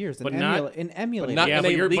for years. But not- in emulator. not- Yeah, in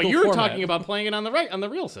but a you're legal you're format. talking about playing it on the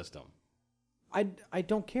real system. I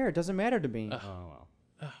don't care. It doesn't matter to me. Oh well.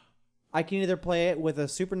 I can either play it with a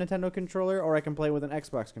Super Nintendo controller or I can play it with an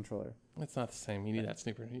Xbox controller. It's not the same. You need that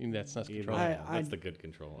snooper. You need that SNES Either controller. way, I- that's the good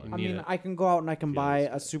controller. I Need mean, it. I can go out and I can buy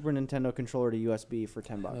Feels a Super Nintendo controller to USB for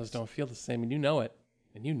 $10. Those don't feel the same, and you know it.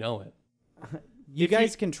 And you know it. You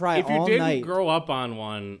guys can try if you all didn't night. grow up on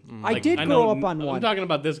one, I did know- grow up on I'm one. talking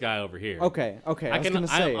about this guy over here. Okay. I was gonna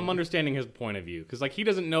say. I'm understanding his point of view because like he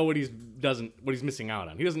doesn't know what he's missing out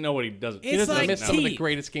on. He doesn't know what he doesn't. It's doesn't like miss some of the teeth.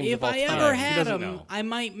 greatest games if of all I time. ever He had doesn't them, know. I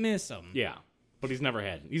might miss them. Yeah, but he's never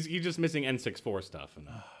had. He's just missing N64 stuff. And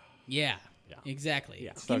Yeah. Yeah. Exactly.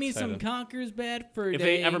 Yeah. So Give me some excited. Conker's Bad Fur if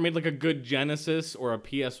Day. they ever made like a good Genesis or a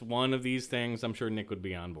PS1 of these things, I'm sure Nick would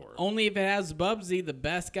be on board. Only if it has Bubsy, the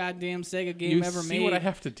best goddamn Sega game You ever see made. what I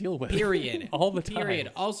have to deal with. Period. All the time.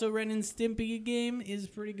 Period. Also, Ren and Stimpy game is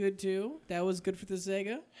pretty good too. That was good for the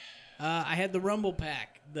Sega. I had the Rumble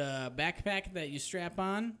Pack, the backpack that you strap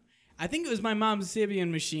on. I think it was my mom's Sybian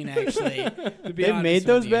machine, actually. To be They honest made with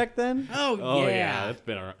those you. Oh then? Oh, yeah. It's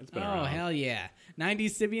been around. Oh, around. hell yeah.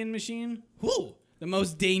 90s Sybian machine? Whoo! The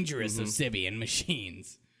most dangerous of Sybian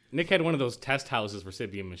machines. Nick had one of those test houses for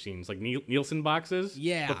Sybian machines, like Nielsen boxes.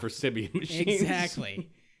 Yeah. But for Sybian machines. Exactly.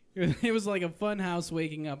 It was like a fun house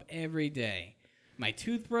waking up every day. My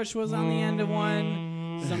toothbrush was on the end of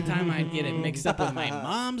one. Sometime I'd get it mixed up with my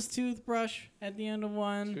mom's toothbrush at the end of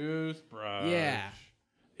one. Toothbrush. Yeah.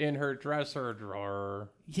 In her dresser drawer.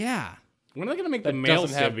 Yeah. When are they gonna make That the male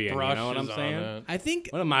doesn't have Sybian? You know what I'm brushes on saying? it. I think.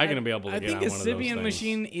 When am I gonna be able to I get think on a one of those Sybian things?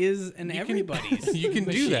 machine is an everybody's. You can do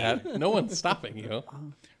machine. that. No one's stopping you.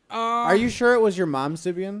 Are you sure it was your mom's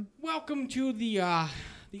Sybian? Welcome to the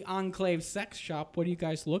Enclave Sex Shop. What are you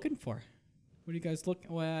guys looking for? What are you guys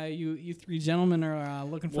looking? Well, you three gentlemen are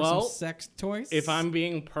looking for Well, some sex toys. If I'm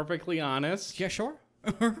being perfectly honest, yeah, sure.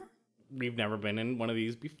 we've never been in one of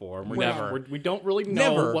these before. We don't really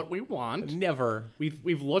know Never. what we want. Never.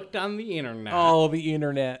 We've looked on the internet. Oh, the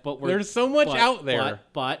internet. but There's so much but- out there.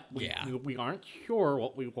 But Yeah. we aren't sure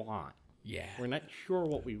what we want. Yeah. We're not sure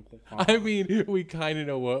what we want. I mean, we kind of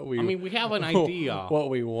know what we. I mean, we have an idea.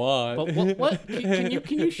 what we want. But what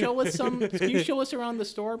can you show us some? Can you show us around the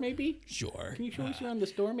store maybe? Sure. Can you show us around the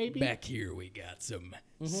store maybe? Back here we got some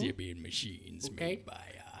Sybian machines Okay. made by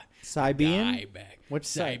Sybian? guy back.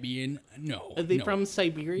 What's Sybian? No. Are they no. from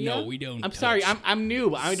Siberia? No, we don't I'm sorry. touch I'm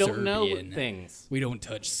new. I don't know Serbian. things. We don't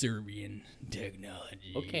touch Serbian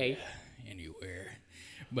technology. Okay. Anywhere.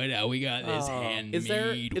 But we got this handmade.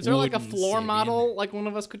 Is there like a wooden floor Sybian. model like one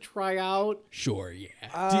of us could try out? Sure, yeah.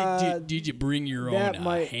 Uh, did you bring your own that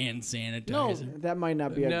might- hand sanitizer? No. That might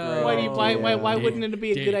not be a No. great Why idea. wouldn't it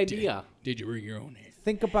be a good idea? Did you bring your own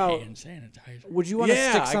Think about, hand sanitizer? would you want to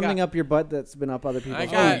Yeah, stick I something got- up your butt that's been up other people's I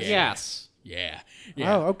butts? got- yeah. Yes. Yeah.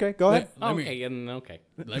 Oh, okay. Go ahead. Let me- Okay, and okay.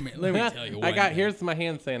 Let me tell you. I one got thing. here's my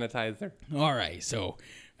hand sanitizer. All right, so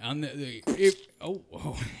on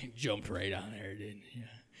it jumped right on there, didn't you?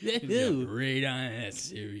 It jumped right on that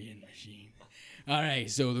Syrian machine. All right,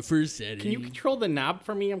 so the first setting. Can you control the knob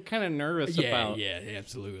for me? I'm kind of nervous about. Yeah,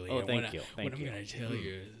 absolutely. Oh, And thank what you, what thank I'm you. gonna tell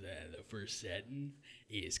you is that the first setting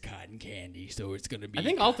is cotton candy, so it's gonna be. I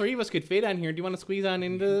think all three of us could fit on here. Do you want to squeeze on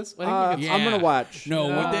into this? I think we I'm gonna watch.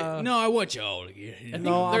 No, no, I want you all to get. can-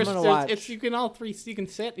 No, I'm there's- gonna there's- watch. It's you can all three. You can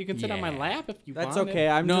sit. You can sit on my Yeah. lap if you That's want. okay.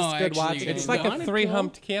 I'm No, just good actually, watching. It's It's like on a it,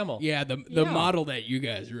 3-humped camel. Yeah, the Yeah. model that you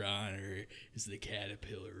guys are on is the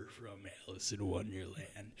caterpillar from Alice in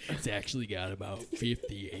Wonderland. It's actually got about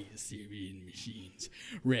 58 Syrian machines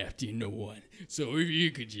wrapped into one. So if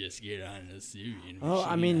you could just get on a Syrian machine, Oh,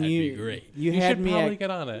 I mean, that'd be you great. you You had should me probably at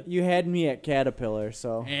get on it. you had me at Caterpillar,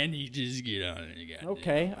 so And you just get on it again.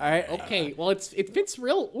 okay. All right. Okay, well it fits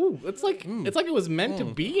real. Ooh, it's like it was meant to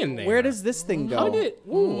be in there. Where does this thing go?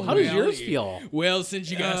 how does yours feel? Well, since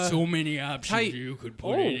you got so many options, tight. you could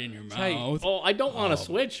put it in your tight. mouth. Oh, I don't want to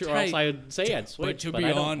switch, or else tight. I'd say I'd switch. But to but be I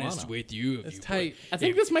don't honest wanna. with you, if It's you tight. I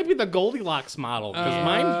think this might be the Goldilocks model because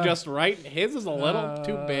mine's just right. His is a little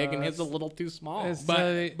too big and his is a little too small. it's-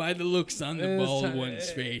 By the looks on the It's bald tight. one's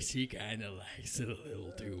face, he kind of likes it a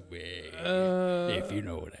little too big. If you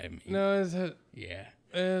know what I mean. No, it's Yeah.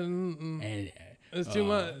 it's And too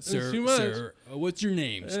much. It's sir, too much. Sir, what's your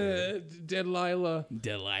name, sir? Delilah.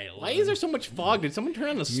 Delilah. Why is there so much fog? Did someone turn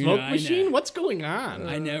on the smoke I machine? know. What's going on?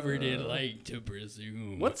 I never did like to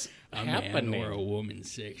presume What's a happening? man or a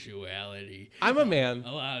woman's sexuality. I'm a man.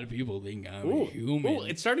 A lot of people think I'm Ooh, a human, ooh,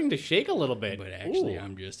 it's starting to shake a little bit. but actually Ooh.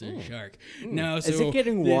 I'm just a shark. No, so Is it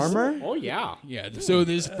getting this- warmer? Oh yeah. Yeah, so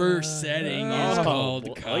this first setting is Oh, called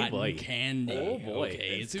boy. cotton Boy. candy. Oh, boy. Okay,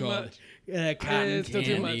 It's it's too called much. cotton It's still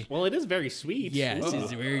too candy. much. Well, it is very sweet. Yes, Ooh.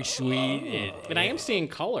 it's very sweet. But I am seeing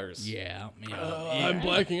colors. Yeah, I'm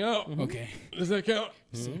blacking out. Okay, Does that count?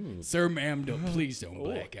 sir, ma'am, please don't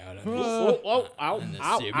black out on this. Oh, ow, On the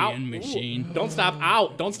ow, Sybian ow. machine. Ooh. Don't stop.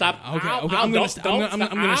 Ow. Don't stop. Okay, Ow, okay, ow, I'm gonna, don't- st- don't I'm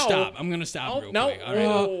gonna Ow. stop. I'm gonna stop Oh, real no. quick. All right,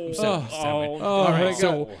 Oh, stop it. Oh, All right, my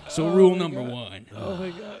so rule number one. Oh my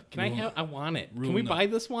god. Can I have? I want it. Can Rule we nu- buy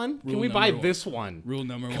this one? Can rule we buy number one. this one? Rule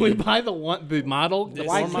number Can we one. buy the model? The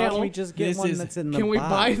Why floor can't model? we just get This one is- that's in the Can we box?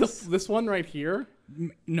 buy this one right here?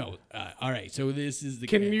 No. All right. So this is the.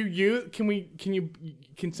 Can you use?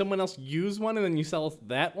 Can someone else use one and then you sell us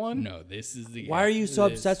that one? No, this is the. Why are you so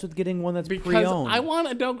this- obsessed with getting one that's Because pre-owned? I want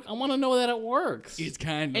to know that it works. It's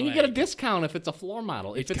kind of. and you get a discount if it's a floor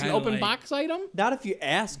model. If It's it's an kinda open like- box item, Not if you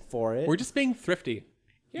ask for it. We're just being thrifty.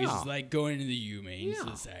 yeah. It's like going to the Humane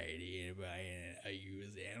Yeah. Society and buying a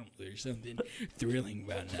used animal. There's something thrilling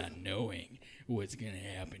about not knowing what's gonna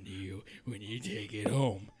happen to you when you take it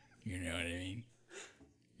home. You know what I mean?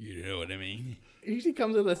 You know what I mean? It usually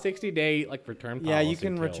comes with a 60-day like return policy. Yeah, you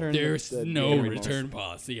can too. return. There's the no animals. return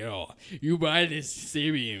policy at all. You buy this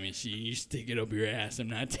Sabian machine, you stick it up your ass. I'm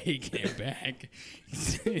not taking it back.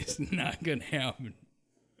 It's not gonna happen.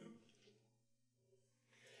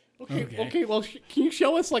 Okay. Well, can you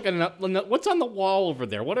show us like what's on the wall over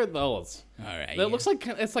there? What are those? All right. That looks like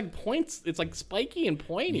it's like points. It's like spiky and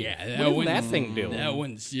pointy. Yeah, what does that thing do? That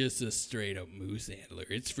one's just a straight up moose antler.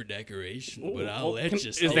 It's for decoration, but I'll let you.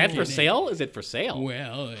 Is that for sale? Is it for sale?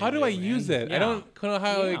 Well, How do I use it? I don't know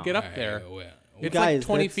how I get up there. Well, It's Guys, like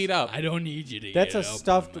 20 that's- feet up. I don't need you to. That's get a up on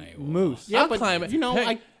stuffed my wall. moose. Yeah, I'll but climb it. you know,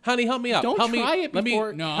 Hey, honey, help me up. don't help me. try it Let me.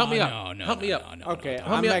 before- No, help me no, up. no, help me no, up. no, Okay, no,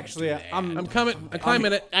 I'm me up. actually. I'm I'm coming. I'm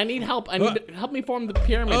climbing it. I need help. I need to help me form the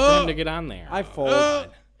pyramid for him to get on there. I fold.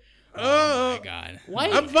 Oh my god. Why?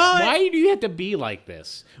 I'm fine. Why do you have to be like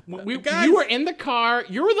this? Guys. You were in the car.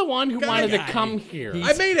 You were the one who wanted to Guys. come here.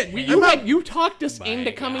 I made it. You talked us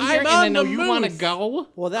into coming here, I'm and I on know the you want to moose. go.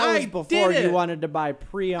 Well, that was I before did you it. wanted to buy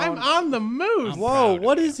pre-owned. I'm on the moose. Whoa!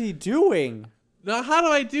 What is he doing? Now, how do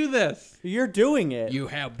I do this? You're doing it. You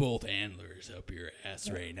have both antlers up your ass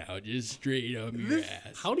right now, just straight up your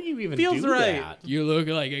ass. How do you even Feels do right. that? You look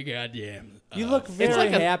like a goddamn. You look very It's like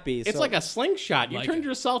happy. It's so- like a slingshot. You Like turned a-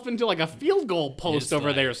 yourself into like a field goal post It's over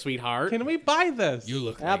like- there, sweetheart. Can we buy this? You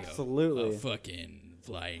look like Absolutely. a fucking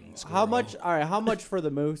flying squirrel. How much? All right. How much for the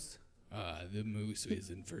moose? The moose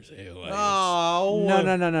isn't for sale. Oh.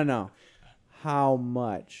 No. How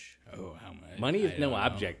much? Oh, how much? Money is I no don't know.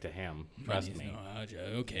 object to him. Trust Money's me. no object.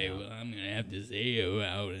 Okay, well, I'm gonna have to say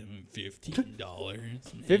about $15.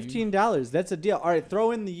 $15. That's a deal. All right.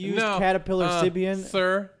 Throw in the used No, Caterpillar Sibian.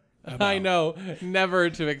 Sir, I know never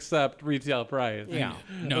to accept retail price. Yeah.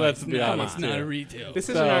 No, Let's it's be not. honest It's not here. a retail. This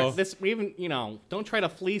So- isn't our. This we even don't try to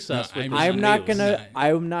fleece us. with I'm this I'm not news. gonna.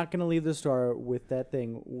 I'm not gonna leave the store with that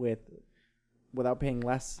thing without paying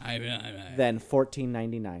less than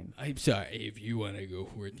 $14.99. I'm sorry. If you want to go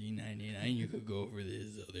 $14.99, you could go for this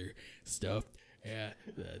other stuff. Yeah,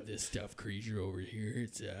 this stuffed creature over here.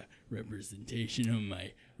 It's a representation of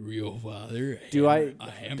my real father. A Does it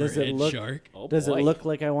hammerhead look? shark? Oh, Does it boy. look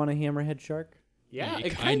like I want a hammerhead shark? Yeah, It it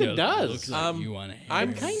kind of does. Looks like you want a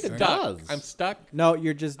I'm hammerhead kinda shark. does. I'm stuck. No,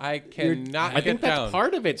 you're just. I you're- cannot I get think that's down.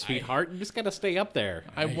 part of it, sweetheart. You just gotta stay up there.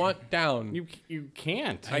 I want down. You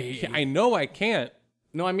can't. I know I can't.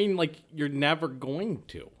 No, I mean like you're never going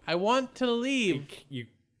to. I want to leave.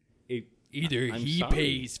 Either I'm he sorry.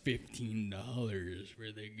 pays $15 for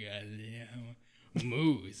the goddamn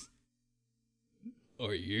moose,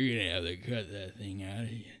 or you're gonna have to cut that thing out of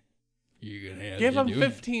you. You're gonna have Give to him do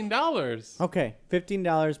it. $15. Okay,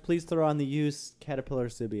 $15. Please throw on the used Caterpillar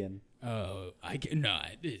Sibian. Oh, I can no.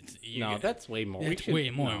 It's No, that's way more. We That's should- way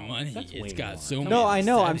more no, money. that's way It's got more. so Come many. No, I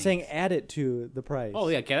know. I'm settings. saying add it to the price. Oh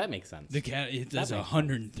yeah, okay, that makes sense. The cat. It does makes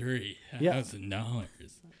 $103,000.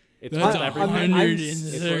 It's I- worth I'm- everything. I'm-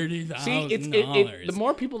 $130,000. See, the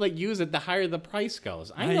more people that use it, the higher the price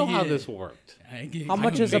goes. I know how this worked. How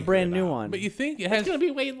much is a brand new one? But you think it It's has? gonna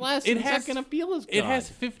be way less. It It's has- not gonna feel as good. It has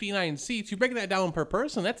 59 seats. You break that down per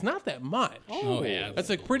person. That's not that much. Oh yeah, That's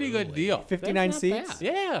a pretty good deal. 59 That's not seats.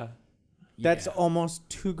 bad. Yeah. That's almost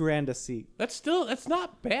 $2,000 a seat. That's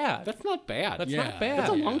not bad. That's not bad. That's Yeah, not bad.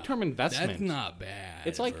 That's a yeah. long-term investment. That's not bad.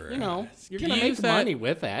 It's like for you're us. gonna You make use that- money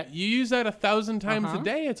with that. You use that 1,000 times Uh-huh. a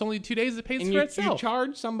day. It's only 2 days it pays And for you itself.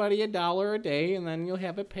 charge somebody $1 a day, and then you'll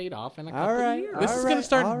have it paid off in a couple All right, years. this is all going to right,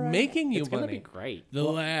 start all right. making you It's gonna money. be great. The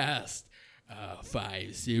last 5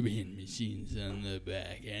 Sibian machines on the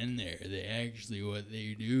back end there, they actually, what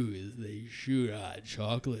they do is they shoot hot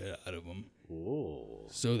chocolate out of them. Ooh.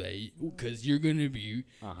 So that, because you're gonna be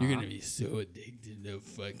so addicted to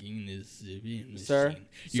fucking this Sibian machine. Sir,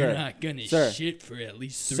 you're sir, not gonna sir, shit for at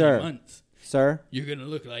least 3 sir. months. Sir, You're gonna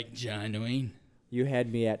look like John Wayne. you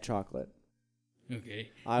had me at chocolate. Okay.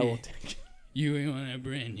 I Yeah. will take. You want a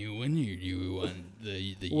brand new one, or do you want the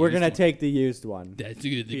We're used gonna one? take the used one. That's a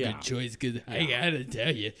Yeah. good choice, because I gotta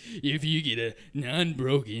tell you, if you get a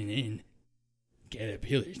non-broken in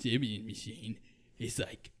Caterpillar Sibian machine, it's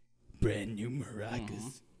like brand new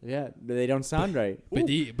maracas. Yeah, but they don't sound right. But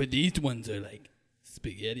these ones are like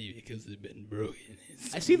spaghetti because they've been broken.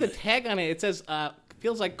 I see the tag on it. It says,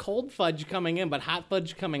 feels like cold fudge coming in, but hot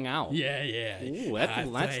fudge coming out. Yeah, yeah. Ooh, Hot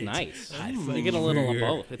that's fudge. nice. Hot You fudge get a little of burger.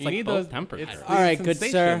 both. It's You like need both those- temperatures. it's- All right, good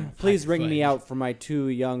sensation. sir. Please Hot ring me fudge. out for my 2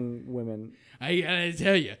 young women. I gotta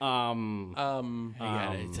tell you. Um, I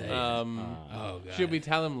gotta tell you. Oh, God. Should we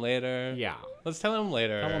tell him later? yeah. Let's tell him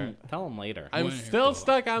later. Tell him later. I'm Wonderful. still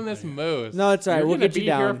stuck on this moose. No, it's all right. You're We'll gonna get you be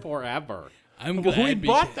here down. forever. I'm But glad we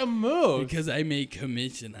bought the moose. because I make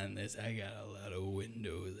commission on this. I got a lot of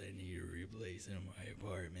windows I need to replace. place in my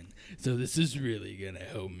apartment. So this is really going to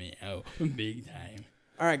help me out big time.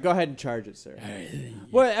 All right, go ahead and charge it, sir. All right, thank you.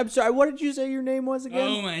 What? I'm sorry. What did you say your name was again?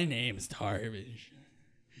 Oh, my name's Tarvish.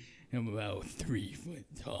 I'm about 3 foot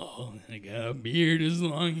tall. I got a beard as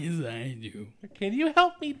long as I do. Can you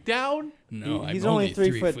help me down? No, He's I'm only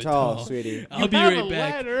 3 foot tall, tall, sweetie. I'll be have right a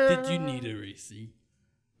back. ladder. Did you need a receipt?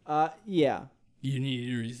 Yeah, You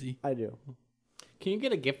need a receipt? I do. Can you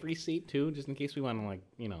get a gift receipt too, just in case we want to, like,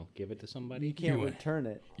 give it to somebody? You can't You- return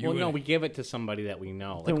it. Well, no, we give it to somebody that we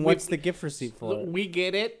know. Then Like, what's the gift receipt for? we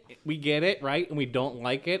get it, right? And we don't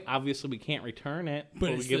like it. Obviously, we can't return it,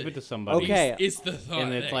 but we it's give the- it to somebody. Okay. It's the thought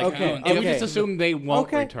And it's that like, Okay, counts. and we okay. just assume they won't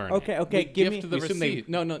Okay, return okay, it. okay. Give me. gift the We assume they, receipt.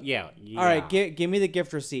 no, yeah. All right, give me the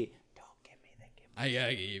gift receipt. Don't give me the gift.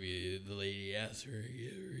 I gave you the lady asked for a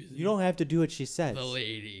gift receipt. You don't have to do what she says. The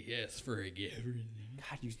lady asked for a gift receipt.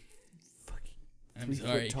 God, you fucking. I'm 3 foot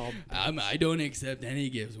sorry. tall I don't accept any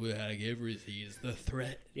gifts without a gift receipt. It's the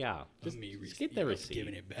threat Yeah, of just, me just get the of receipt.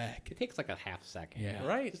 giving it back. It takes like a half second. Yeah.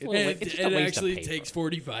 Right. Just a little It, it's just a it waste of actually paper. takes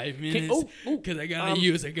 45 minutes ooh, because I gotta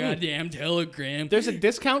use a goddamn telegram. There's a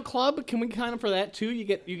discount club. Can we count for that too? You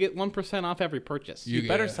get 1% off every purchase. You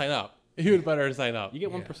better sign up. You had better sign up. You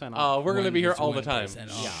get 1% off. We're gonna be here all the 1% time.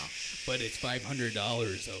 off, but it's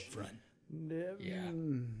 $500 up front. Yeah.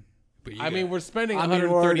 But you I mean, got- we're spending I mean, we're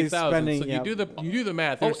already 130,000. spending, So yeah. you do the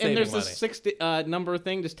math. You're Oh, saving and there's money. this 6 number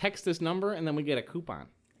thing. Just text this number, and then we get a coupon.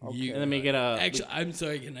 you And then we get a. Actually, I'm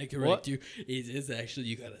sorry. Can I correct What? you? It's actually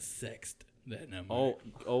you gotta sext that number.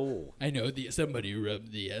 Oh. I know somebody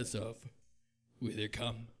rubbed the S off with their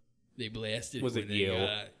cum. They blasted. Was when it they you?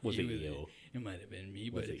 got- Was it was- you? It might have been me,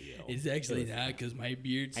 Was but it you? it's actually not because my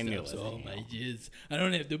beard I knew it stops was all you. my jizz. I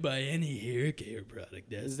don't have to buy any hair care product.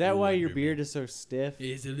 That's Is that the why your wonder. beard is so stiff?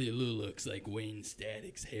 It looks like Wayne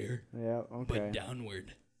Static's hair, Yeah. Okay. but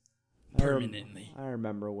downward, I rem- permanently. I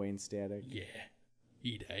remember Wayne Static. Yeah,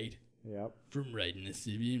 he died Yep. from riding a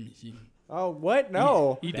Sibian machine. Oh, what?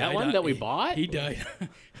 No. He That died one on- that we bought? He died.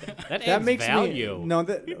 That That adds makes value. me. No,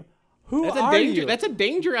 that. Who That's a are danger. you? That's a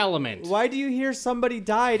danger element. Why do you hear somebody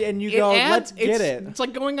died and you It go, adds- let's get it? It's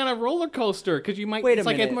like going on a roller coaster because you might. Wait a it's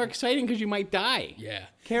like minute. it's more exciting because you might die. Yeah.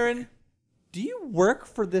 Karen, do you work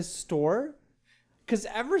for this store? Because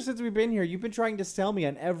ever since we've been here, you've been trying to sell me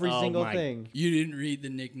on every Oh single my- thing. You didn't read the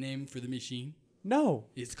nickname for the machine? No.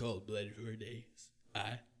 It's called Blood for Days.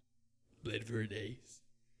 Blood for Days.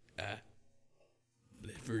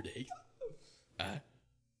 Blood for Days.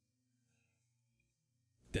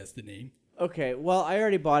 That's the name. Okay, well, I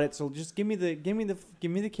already bought it, so just give me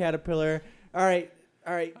the caterpillar. All right,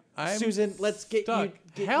 I'm Susan, let's get stuck. you.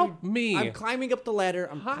 Get Help you- me. I'm climbing up the ladder.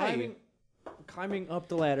 I'm Hi. climbing up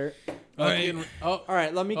the ladder. All right. Oh, All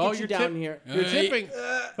right, let me get Oh, you you're down tip- here. you're Hey. tipping.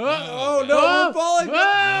 Oh no, we're falling.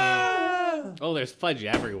 Ah! Oh, there's fudge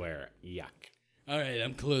everywhere. Yuck. All right,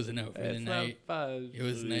 I'm closing out for the It's not night. fudge. It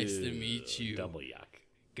was nice to meet you, Double yuck.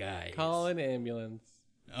 guys. Call an ambulance.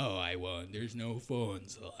 Oh, I won't. There's no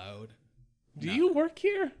phones allowed. Do you work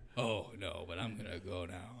here? Oh, no, but I'm going to go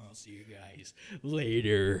now. I'll see you guys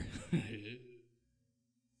later.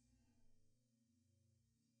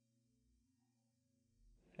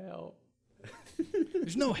 Help.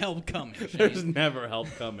 There's no help coming. There's Shane. never help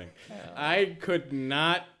coming. I could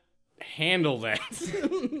not handle that.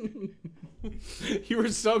 You were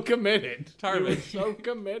so committed. You were Tarvin. so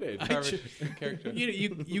committed. Tarvin character.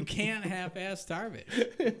 You can't half-ass Tarvin.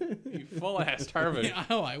 You full ass Tarvin.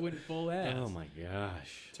 Oh, I went full ass. Oh my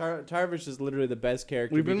gosh. Tarvish is literally the best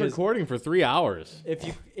character. We've been because recording for 3 hours.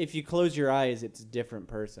 If you close your eyes, it's a different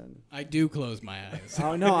person. I do close my eyes.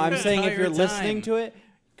 Oh no, I'm saying if you're Entire listening time. to it,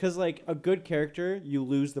 because like a good character, you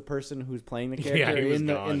lose the person who's playing the Yeah, character he was in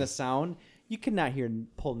gone. the sound. You cannot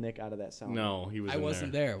pull Nick out of that sound. No, he was I in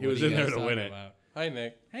wasn't there. there. He What was are in you there guys to win talking it. about? Hi,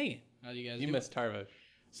 Nick. Hey, how do you guys You do? missed Tarvish.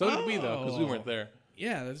 So did we, though, because we weren't there.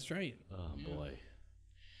 Yeah, that's right. Oh boy.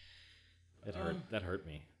 That hurt. That hurt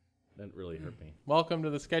me. That really hurt me. Welcome to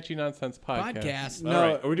the Sketchy Nonsense Podcast. Podcast. No, All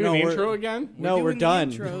right, are we doing no, the we're- intro again? No, we're doing the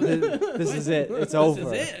done. intro. This is it. It's over.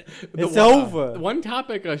 This is it. It's over. One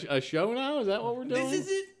topic a show now? Is that what we're doing? This is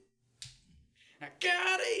it. I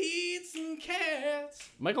gotta eat some cats.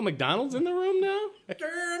 Michael McDonald's in the room now?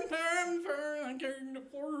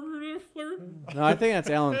 No, I think that's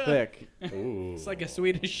Alan Thicke. Ooh. It's like a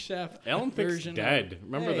Swedish chef Alan Thicke's version. dead.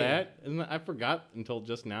 Remember Hey. that? Isn't that? I forgot until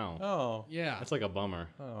just now. Oh. Yeah. That's like a bummer.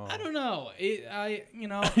 I don't know. Are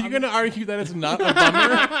you going to argue that it's not a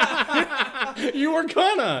bummer? You were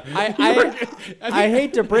gonna. I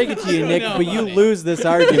hate to break it to you, Nick, know but you about it. lose this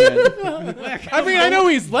argument. I mean, I know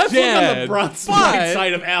he's Let's look on dead. the bright but-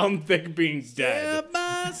 side of Alan Thicke being dead. Step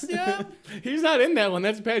by step. He's not in that one.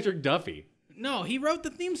 That's Patrick Duffy. No, he wrote the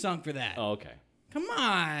theme song for that. Oh, okay. Come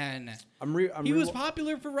on. He was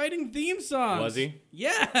popular for writing theme songs. Was he?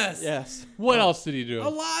 Yes. Yes. What else did he do? A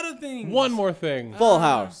lot of things. One more thing. Full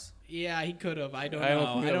House. Yeah, he could have. I don't I don't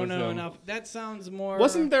know. think I that don't was know him. enough. That sounds more.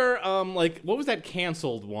 Wasn't there like what was that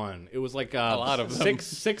canceled one? It was like a lot of them.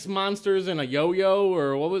 six monsters and a yo-yo,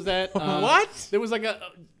 or what was that? What? There was like a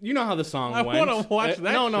you know how the song I went. wanna watch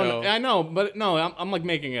that no, show. I know, but no, I'm like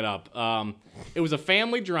making it up. It was a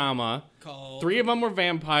family drama. called? 3 of them were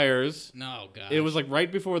vampires. No, God. It was like right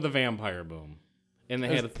before the vampire boom, and they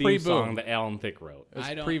had a was theme pre-boom. song that Alan Thicke wrote. It was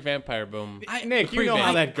I don't- pre-vampire boom. Nick, you know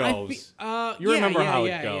how that goes. You remember how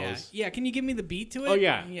it goes. Yeah. Can you give me the beat to it? Oh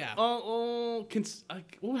yeah. Yeah. Well,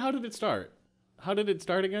 how did it start? How did it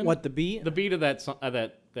start again? What, the beat? The beat of that song,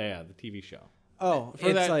 the TV show. Oh, For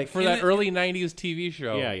it's that like for that early '90s TV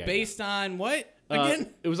show. Yeah. Based on what Uh,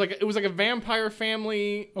 again? it was like a vampire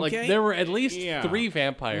family. Like Okay. There were at least Yeah. 3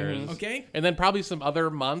 vampires. Okay. And then probably some other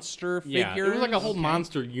monster figures. yeah, it was like a whole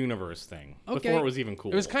monster universe thing Okay. before it was even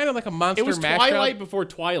cool. It was kind of like a monster It was mashup. Twilight before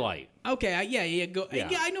Twilight. Okay. Yeah. Go. Yeah.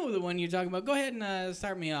 Yeah. I know the one you're talking about. Go ahead and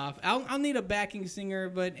start me off. I'll need a backing singer,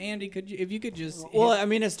 but Andy, if you could just. Well, I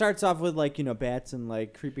mean, it starts off with like bats and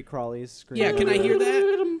like creepy crawlies. Screaming. Yeah. Can I hear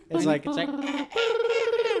that? It's like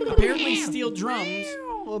Apparently, steel drums.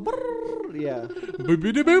 yeah. We're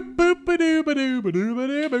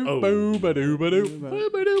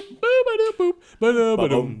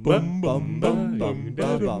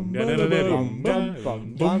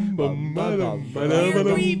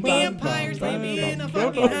 3 vampires living in a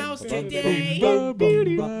fucking house today. And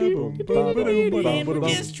we're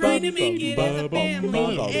just trying to make it as a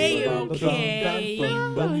family A-okay. I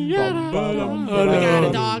got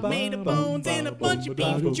a dog made of bones and a bunch of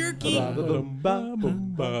beef jerky. And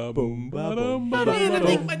I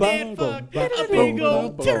think my dad fucked a big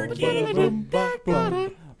old turkey. I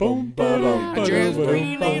just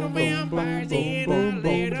 3 little vampires in a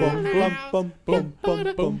little house.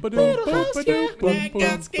 Dad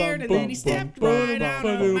got scared and then he stepped right out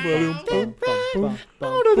of my mouth.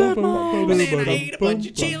 And then I ate a bunch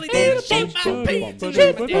of chili, then I shit my pants. And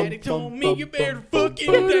then my daddy told me you better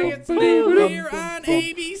fucking dance. And they were here on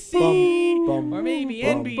ABC or maybe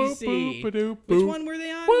NBC. Which one were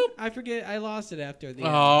they on? I forget. I lost it after the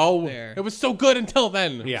Oh, there. it was so good until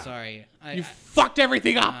then. Yeah. Sorry. You fucked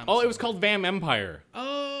everything up. Oh, it was called Vam Empire.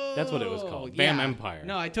 Oh, That's what it was called, Vam Empire.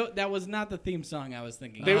 No, that was not the theme song I was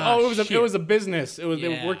thinking. They, of. it was a business. They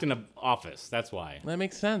Yeah. worked in an office. That's why. That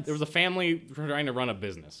makes sense. There was a family trying to run a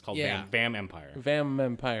business called Yeah. Vam Empire. Vam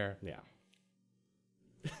Empire. Yeah.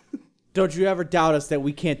 Don't you ever doubt us that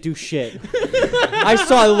we can't do shit. I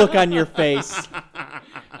saw the look on your face.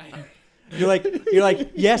 You're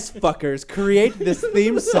like, yes, fuckers, create this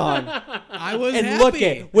theme song. I was And happy. look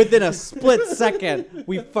it, within a split second,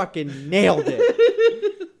 we fucking nailed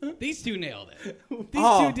it. These two nailed it. These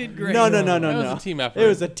Oh, two did great. No. That was a team effort. It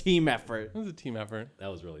was a team effort. It was a team effort. That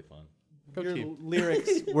was really fun. Go Your team. lyrics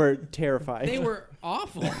were terrifying. They were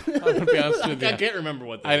awful. I'm gonna be honest with you. I can't remember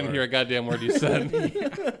what they I didn't were. hear a goddamn word you said.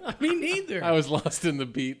 Me neither. I was lost in the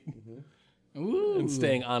beat Ooh. and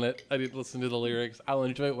staying on it. I didn't listen to the lyrics. I'll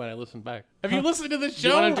enjoy it when I listen back. Have you listened to the Do you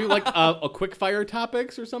show? want to do like a quick fire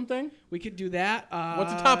topics or something? We could do that.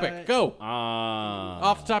 What's the topic? Go.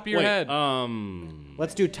 Off the top of your head.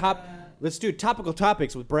 Let's do topical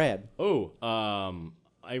topics with Brad.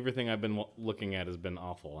 Everything I've been looking at has been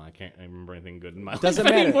awful. I can't remember anything good in my life Doesn't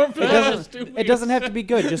matter. anymore for the last 2 weeks. It doesn't have to be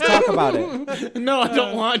good. Just talk about it. No, I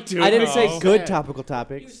don't want to. I didn't say No. good topical You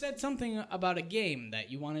topics. said something about a game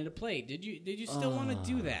that you wanted to play. Did you still want to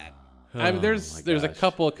do that? There's a gosh.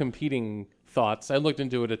 couple of competing thoughts. I looked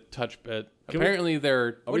into it a touch bit. Apparently,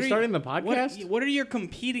 they're. Are we starting the What, podcast? what are your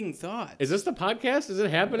competing thoughts? Is this the podcast? Is it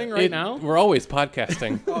happening right now? We're always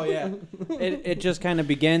podcasting. Oh yeah. It just kind of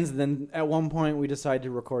begins, and then at one point we decide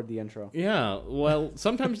to record the intro. Yeah, well,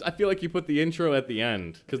 sometimes I feel like you put the intro at the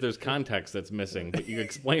end because there's context that's missing, but you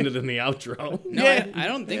explain it in the outro. No, I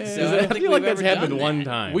don't think so. I, don't I think feel like we've that's ever happened done one that.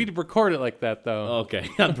 time. We'd record it like that though. Okay,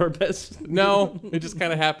 on purpose. No, it just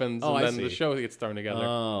kind of happens, Oh, and I then the see. show gets thrown together.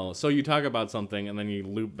 Oh, so you talk about something and then you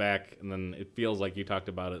loop back, and then it feels like you talked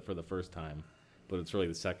about it for the first time, but it's really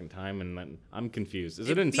the second time, and then I'm confused. Is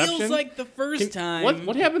it Inception? Feels like the first time.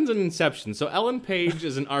 What happens in Inception? So Ellen Page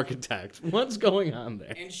is an architect. What's going on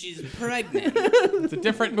there? And she's pregnant It's a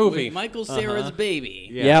different movie. with Michael Cera's baby.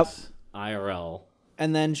 Yes. IRL.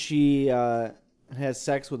 And then she has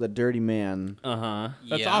sex with a dirty man.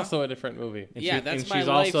 That's Yeah. also a different movie. Yeah, that's and my she's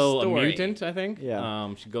life also story. a mutant, I think.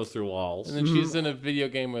 Yeah. She goes through walls. And then she's in a video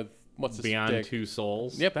game with what's his Beyond dick? Two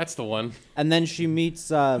Souls. Yep, that's the one. And then she meets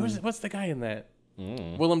What's the guy in that?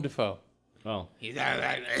 Willem Dafoe. Oh.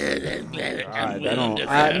 I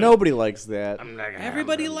don't. Nobody likes that.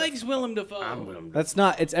 Everybody likes Willem Dafoe. That's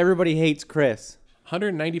not. It's everybody hates Chris.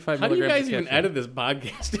 195 How do you milligrams guys of even caffeine. edit this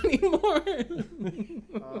podcast anymore?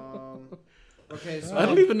 Okay, so I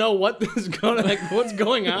don't even know what is going what's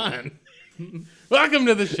going on. Welcome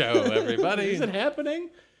to the show, everybody. Is it happening?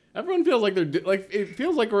 Everyone feels like it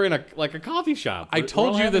feels like we're in a coffee shop. I We're told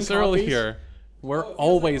all you having this coffees. earlier. We're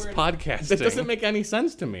always That podcasting. doesn't make any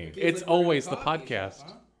sense to me. It's always the podcast.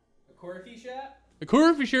 A coffee shop? A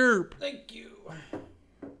coffee shop. Thank you.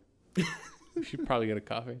 We should probably get a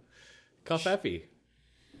coffee. Coffee.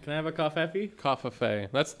 Can I have a coffee? Coffee.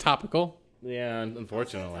 That's topical. Yeah,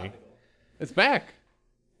 unfortunately. It's back.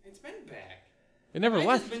 It's been back. It never I've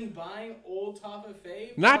left. just been buying old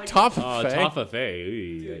Toffee. Not toffee. Oh,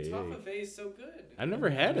 toffee. Dude, Toffee is so good. I've never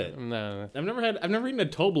had it. No, I've never eaten a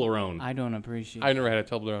Toblerone. I don't appreciate I've never had a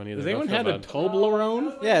Toblerone either. Has Don't anyone feel had a bad.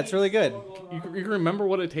 Toblerone? yeah, it's really good. You can remember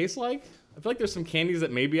what it tastes like? I feel like there's some candies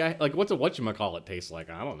that maybe I like. What's a whatchamacallit taste like?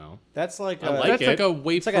 I don't know. That's like I a, like That's it. like a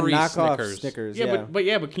it's like a wafery knockoff Snickers. Snickers.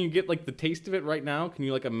 Yeah, but can you get like the taste of it right now? Can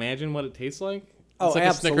you like imagine what it tastes like? oh, It's like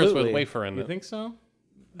absolutely. a Snickers with wafer in You it. think so?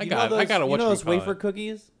 I got a You know those whatchamacallit. wafer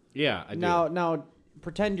cookies? Yeah, I do. Now,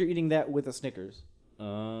 pretend you're eating that with a Snickers.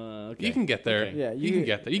 Okay. You can get there. Okay. Yeah, you can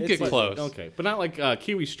get there. You can it's get like- close. Okay, but not like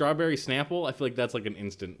kiwi strawberry Snapple. I feel like that's like an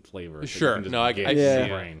instant flavor. that you Sure. can just No, I get can in see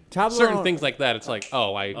your it. brain. Toblerone, Certain things like that, it's like,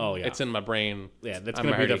 yeah. it's in my brain. Yeah, that's I'm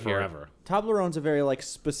gonna be there already here. forever. Toblerone's a very like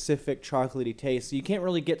specific chocolatey taste. So you can't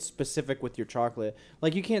really get specific with your chocolate.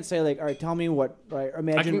 Like you can't say like, all right, tell me what. Right,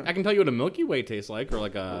 imagine. I can tell you what a Milky Way tastes like, or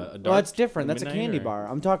like a dark. well, that's different. That's a midnight, candy or- bar.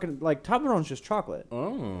 I'm talking like Toblerone's just chocolate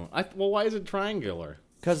Oh, well, why is it triangular?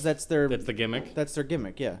 because that's their That's the gimmick. that's their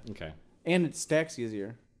gimmick. Yeah, Okay. and it stacks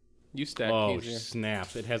easier. You stack Oh easier.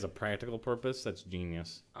 snap! It has a practical purpose. That's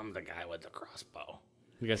genius. I'm the guy with the crossbow.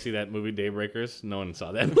 You guys see that movie Daybreakers? No one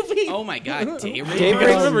saw that movie. Oh my god, Day You Rapers.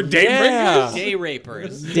 guys remember Daybreakers? Day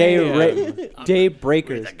Rapers. Day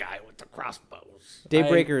Breakers. The guy with the crossbows. Day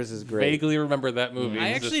Breakers is great. Vaguely remember that movie. I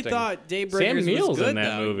actually existing. thought Day Sam Breakers was Neill's good in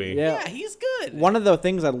that though. movie. Yeah. Yeah, he's good. One of the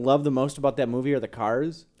things I love the most about that movie are the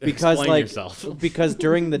cars because Explain like yourself. because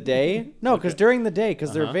during the day during the day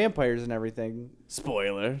because they're vampires and everything.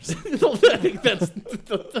 Spoilers. I think that's.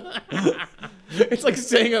 It's like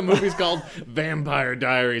saying a movie's called Vampire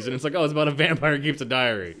Diaries, and it's like, oh, it's about a vampire who keeps a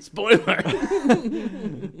diary. Spoiler.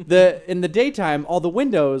 In the daytime, all the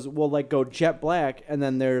windows will like go jet black, and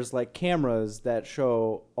then there's like cameras that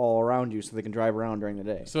show all around you, so they can drive around during the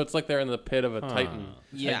day. So it's like they're in the pit of a Titan.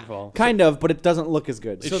 Yeah. Titanfall. Kind of, but it doesn't look as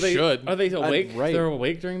good. It should. Are they awake? right. They're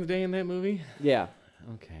awake during the day in that movie. Yeah,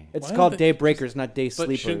 Okay. it's Why called don't they- day breakers, not day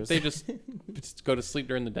But shouldn't sleepers. they just go to sleep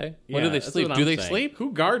during the day? Yeah, When do they that's sleep? what Do I'm they saying. sleep?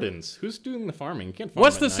 Who gardens? Who's doing the farming? You can't farm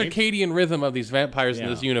What's the at night. circadian rhythm of these vampires in Yeah.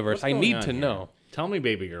 this universe? What's I going need on to here? know. Tell me,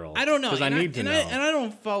 baby girl. I don't know. Because I need to know. I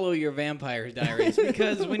don't follow your Vampire Diaries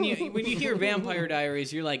because when you hear Vampire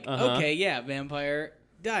Diaries, you're like, okay, yeah, Vampire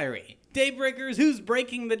Diary. Daybreakers, who's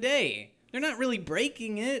breaking the day? They're not really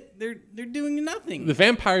breaking it. They're doing nothing. The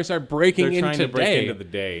vampires are breaking They're trying into to break day. into the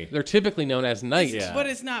day. They're typically known as night. Yeah. But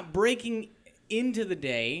it's not breaking into the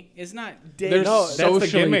day. It's not day. They're No, That's the socially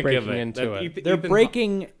gimmick breaking of it. into That it. They're Ethan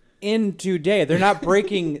breaking into day. They're not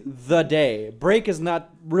breaking the day. Break is not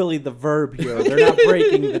really the verb here. They're not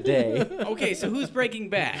breaking the day. Okay, so who's Breaking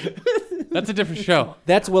Bad? That's a different show.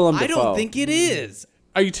 That's Willem Dafoe. I don't think it is.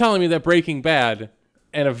 Are you telling me that Breaking Bad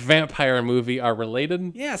and a vampire movie are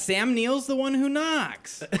related? Yeah, Sam Neill's the one who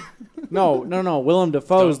knocks. No. Willem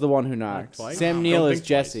Dafoe's the one who knocks. twice? Sam Neill Don't is think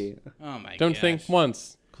Jesse. Oh my god. Don't think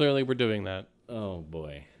once. Clearly, we're doing that. Oh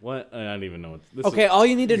boy, what? I don't even know what. This Okay, all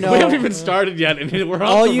you need to know. we haven't even started yet, and we're off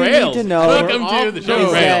All the you rails. need to know Welcome We're to off the show.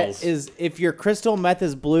 is rails. that is if your crystal meth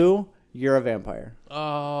is blue, you're a vampire.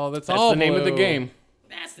 Oh, that's That's all the name of the blue. game.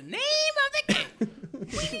 That's the name of the game.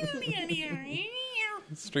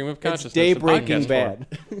 Stream of It's consciousness. day the breaking podcast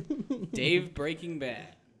bad. Dave Breaking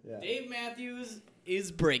Bad. Dave Matthews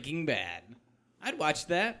is Breaking Bad. I'd watch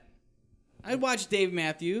that. I'd watch Dave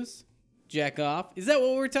Matthews jack off. Is that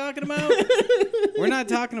what we're talking about? We're not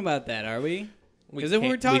talking about that, are we? Because if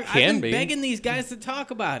we're talking, I've been begging these guys to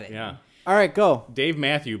talk about it. Yeah, All right, go. Dave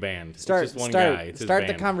Matthew Band. Start It's just one guy. It's his start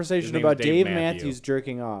the band. conversation His name about is Dave Matthew. Matthews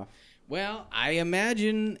jerking off. Well, I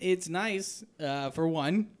imagine it's nice, for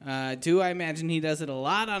one. Two, I imagine he does it a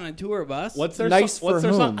lot on a tour bus. What's their Nice song? What's for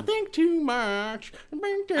their song? whom? I think too much. I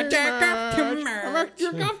think too jerk off too much. I much.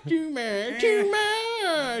 jerk off too much. Too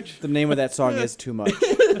much. The name of that song is Too Much.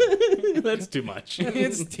 That's too much.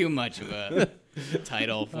 It's too much of a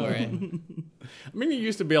title for it. I mean, you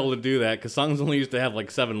used to be able to do that because songs only used to have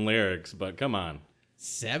like 7 lyrics, but come on.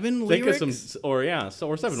 7 Think lyrics? of some, or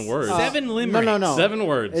 7 words. 7 No, limericks. no. 7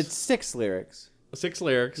 words. It's 6 lyrics. 6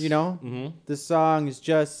 lyrics. You know? Mm-hmm. The song is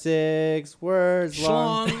just 6 words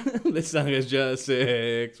long. Schlong. This song is just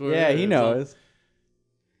 6 words. Yeah, he knows.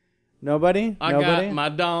 Nobody? I Nobody? got my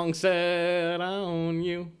dong set on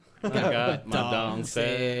you. I got my dong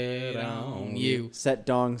set on you. Set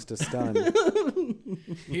dongs to stun.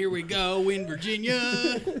 Here we go in Virginia.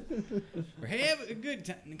 We're having a good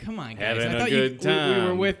time. Come on, guys. Having I a thought good we were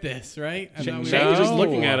time. with this, right? I thought we Shane's were- just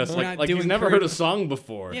looking at us We're like not he's doing never Kurt- heard a song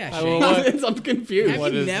before. Yeah, I Shane. will- I'm confused. Have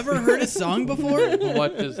What you is- never heard a song before?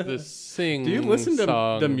 What does this sing? Do you listen to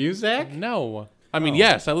song? the music? No. I mean,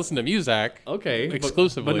 yes, I listen to Muzak. Okay. but-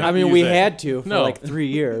 Exclusively. But not I mean, we music. had to for No. like 3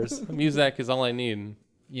 years. Muzak is all I need.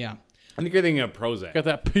 Yeah. I think you're thinking of Prozac. Got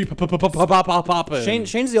that pop.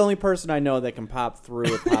 Shane's the only person I know that can pop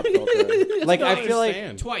through a pop filter. Like, I feel like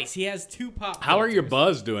understand. Twice. He has 2 pop How are your filters.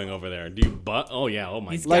 buzz doing over there? Do you buzz? Oh yeah. Oh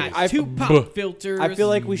my He's god. Like, got I- 2 pop filters. I feel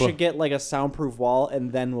like we should get like a soundproof wall,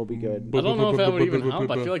 and then we'll be good. I don't know if that would even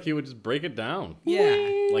help. I feel like he would just break it down. Yeah.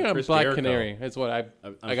 Like Yeah, Chris Black Jericho. Canary. That's what I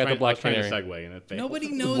I'm got the trying- Black I was trying Canary. to segue and it failed. Nobody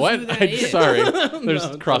knows What? who that I'm is. sorry. There's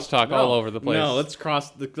No, crosstalk no. all over the place. No, let's cross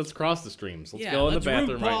the streams. Let's Yeah, go in the let's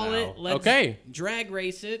bathroom right RuPaul now. it. Let's Okay. drag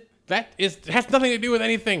race it. That has nothing to do with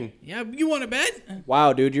anything. Yeah, you want to bet?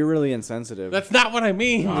 Wow, dude, you're really insensitive. That's not what I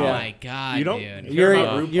mean. Oh Yeah. my god, You don't dude. care You're-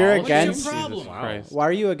 about RuPaul? you're What's against- your problem? Wow. Christ. Why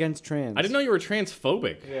are you against trans? I didn't know you were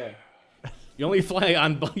transphobic. Yeah. You only fly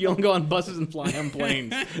on. You only go on buses and fly on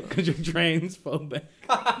planes because you're transphobic.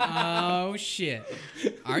 Oh shit.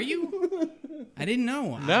 Are you? I didn't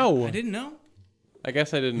know. No. I didn't know. I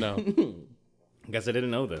guess I didn't know. I guess I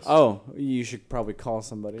didn't know this. Oh, you should probably call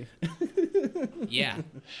somebody. Yeah.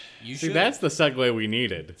 You See, should. that's the segue we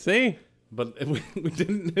needed. See? But we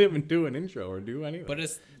didn't even do an intro or do anything. But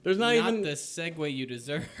it's There's not even- the segue you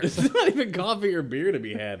deserve. There's not even coffee or beer to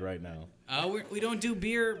be had right now. We don't do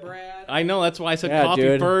beer, Brad. I know, that's why I said Yeah, coffee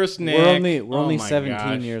dude. first, Nick. We're only Oh my 17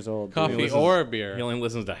 gosh. years old. Coffee listens- or beer. He only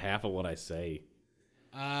listens to half of what I say.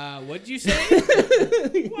 What'd you say?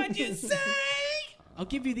 What'd you say? I'll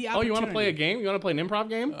give you the Oh, opportunity. you want to play a game? You want to play an improv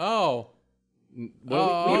game? Oh. What,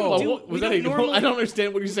 Oh. what- We what- don't was do- that we a, don't normally- I don't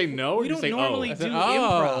understand. What do you say? No? Or We you don't say normally oh? do said,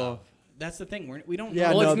 improv. oh. That's the thing. We don't.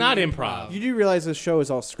 Yeah, Well, no, it's not the- improv. You do realize this show is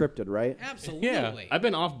all scripted, right? Absolutely. I've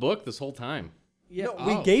been off book this whole time. Yeah.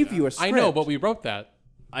 We oh, gave you a I script. know, but we wrote that.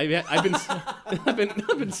 I've been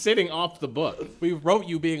I've been sitting off the book, We wrote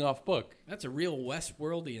you being off book. That's a real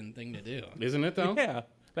Westworldian thing to do. isn't it though? Yeah.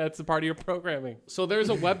 That's a part of your programming. So there's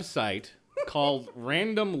a website called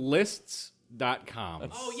randomlists.com.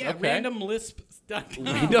 Oh yeah, Okay. randomlisp.com.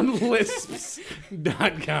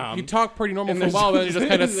 Randomlists.com. You talk pretty normal for a there's- while, then it just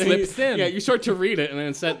kind of slips in. Yeah, you start to read it and then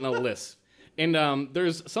it's set in a list. And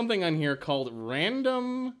there's something on here called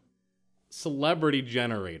Random Celebrity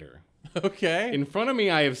Generator. Okay. In front of me,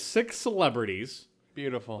 I have 6 celebrities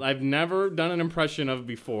Beautiful. I've never done an impression of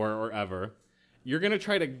before or ever. You're going to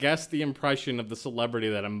try to guess the impression of the celebrity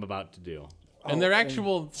that I'm about to do. And they're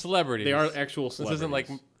actual celebrities. They are actual This celebrities. isn't like.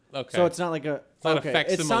 Okay. So it's not like a. not a okay.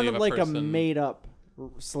 facsimile It sounded of a like person. a made-up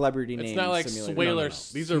celebrity name. It's not like simulator.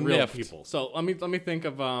 Swaler These are real Sniffed. people. So let me think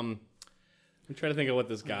of I'm trying to think of what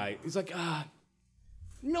this guy. He's like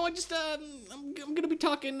no, I just I'm gonna be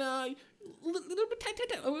talking little bit tight.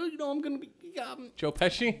 You know, I'm gonna be Joe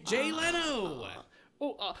Pesci? Jay Leno.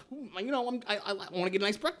 you know, I want to get a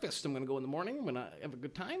nice breakfast. I'm gonna go in the morning. I'm gonna have a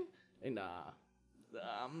good time and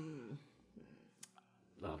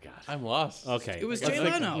oh god. I'm lost. Okay. It was Let's Jay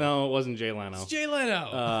think- Leno. No, it wasn't Jay Leno. It's Jay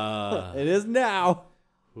Leno. It is now.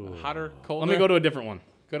 Hotter, colder? Let me go to a different one.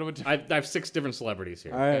 Go to a different. I have 6 different celebrities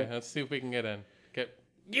here. All Okay, right. let's see if we can get in. Get.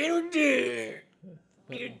 Get her there.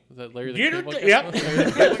 Is that Larry the Get her Cable there. Guy? Yep.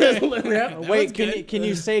 That Wait, was can good.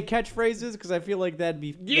 you say catchphrases? Because I feel like that'd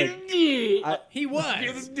be. Get her Like, there. He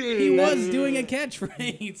was. He was doing a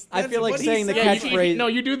catchphrase. I That's feel like what he saying the said. catchphrase- No,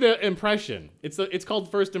 you do the impression. It's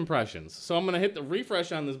called first impressions. So I'm gonna hit the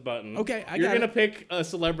refresh on this button. Okay, I You're got gonna it. pick a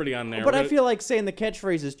celebrity on there. but We're I gonna- feel like saying the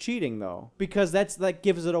catchphrase is cheating though, because that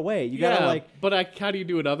gives it away. You yeah, gotta like. But how do you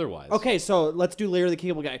do it otherwise? Okay, so let's do Larry the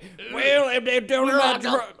Cable Guy. Well, I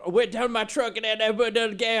went down my truck and I put down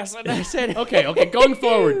gas and I said, Okay. Going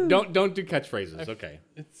forward, don't do catchphrases. Okay.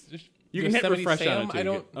 It's just You can hit Yosemite refresh on Sam? it, too. I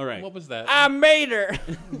don't. All right. What was that? I made her.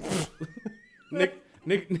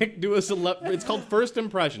 Nick, do a It's called first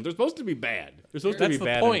impressions. They're supposed to be bad. They're supposed to That's be the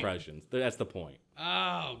bad point. impressions. That's the point.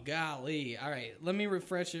 Oh, golly. All right, let me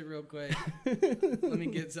refresh it real quick. Let me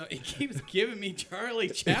get some. He keeps giving me Charlie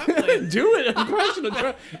Chaplin. Do it. Impression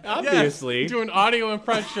of obviously. Do an audio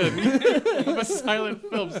impression of a silent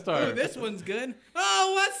film star. Oh, this one's good.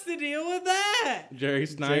 Oh, what's the deal with that? Jerry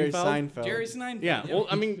Jerry Seinfeld. Seinfeld. Jerry Seinfeld. Yeah. Yep. Well,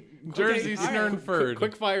 I mean, Jersey all right. Snurnford.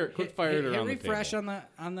 quick fire it Hit around the refresh table.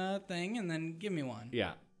 on the thing, and then give me one.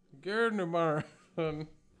 Yeah. Gardner Marathon.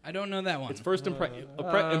 I don't know that one. It's first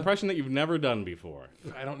impression that you've never done before.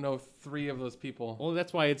 I don't know 3 of those people. Well,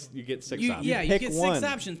 that's why you get 6 options. Yeah, you Pick get one.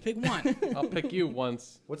 6 options. Pick one. I'll pick you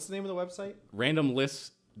once. What's the name of the website?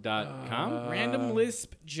 Randomlists.com. Random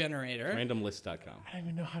Lisp generator. Randomlist.com. I don't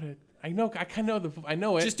even know how to. I know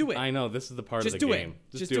it. Just do it. I know this is the part Just of the do it. game.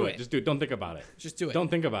 Just do it. Just do it. Don't think about it. Just do it. Don't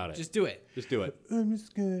think about it. Just do it. Just do it. I'm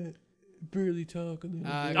just gonna barely talk a little bit.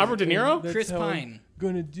 Albert De Niro? That's Chris how Pine. I'm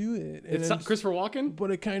gonna do it. And It's I'm Christopher Walken? but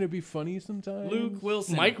it kind of be funny sometimes. Luke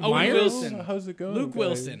Wilson. Mike Owen Myers? Wilson. How's it going? Luke guys?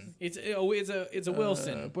 Wilson. It's a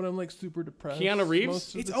Wilson. But I'm like super depressed. Keanu Reeves?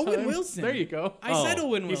 most of It's the Owen time. Wilson. There you go. I said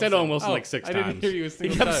Owen Wilson. He said Owen Wilson Oh, like 6 I times. didn't hear you a He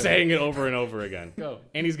single kept time. saying it over and over again. Go.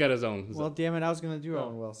 And he's got his own. Well, damn it, I was gonna do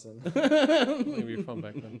Owen Wilson. Leave your phone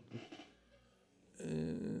back then.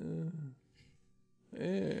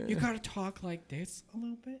 You gotta talk like this a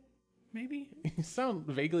little bit, maybe. You sound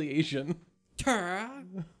vaguely Asian. Tara.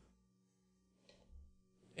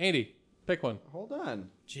 Andy, pick one. Hold on.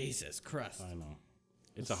 Jesus Christ. I know.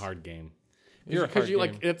 It's a hard game. You're a Because hard you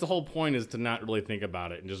game. like that's the whole point is to not really think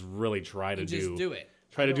about it and just really try to Just do it.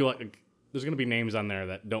 Try to do like there's gonna be names on there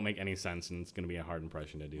that don't make any sense and it's gonna be a hard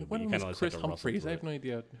impression to do. but One you of kinda them is just have Chris to rustle Humphreys. through I have it. no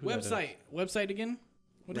idea. Who that is. Website again?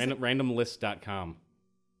 What is it? Randomlist.com.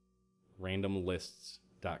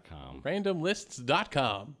 Randomlists.com.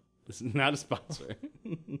 Randomlists.com. This is not a sponsor.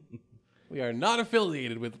 We are not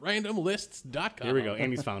affiliated with randomlists.com. Here we go.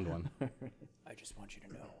 Andy's found one. I just want you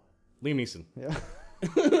to know. Liam Neeson. Yeah.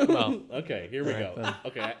 Well, Okay, here we go.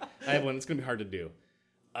 Okay, I have one. It's gonna be hard to do.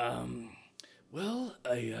 Well,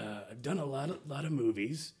 I've done a lot of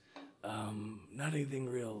movies. Not anything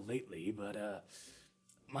real lately, but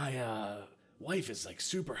my wife is like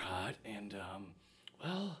super hot, and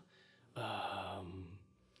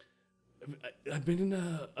I've been in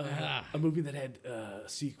a movie that had a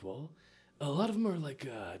sequel. A lot of them are like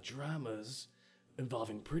dramas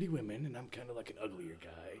involving pretty women, and I'm kind of like an uglier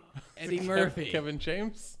guy. Eddie Murphy. Kevin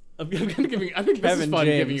James. I'm gonna give you. I think this is Kevin fun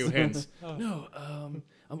James. giving you hints. No,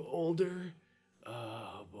 I'm older.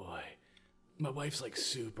 Oh boy, my wife's like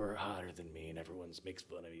super hotter than me, and everyone makes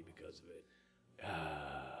fun of me because of it.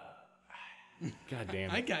 God damn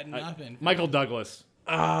it! I got nothing. Michael Douglas.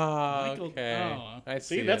 Ah, Michael- okay. oh. I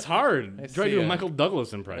see. See, that's it. hard. I Try to see do a it. Michael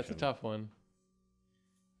Douglas impression. That's a tough one.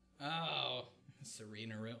 Oh,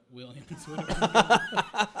 Serena Williams. That would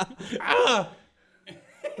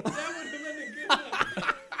have been a good one.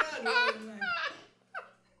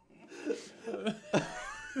 God,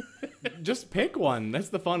 Just pick one. That's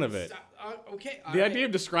the fun of it. okay. The idea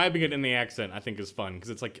of describing it in the accent, I think, is fun because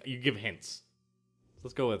it's like you give hints.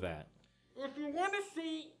 Let's go with that. If you want to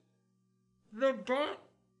see the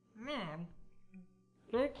Batman,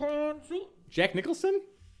 you can see. Jack Nicholson?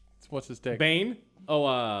 What's his dick? Bane?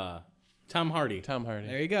 Oh, Tom Hardy. Tom Hardy.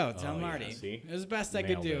 There you go, Tom Oh, yeah, Hardy. see? It was the best I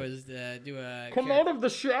Nailed could do it. is do a. Come out of the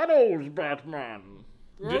shadows, Batman.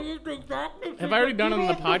 Have I already done on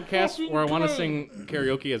the podcast where I want to sing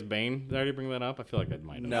karaoke as Bane? Did I already bring that up? I feel like I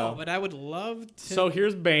might have. No. But I would love to. So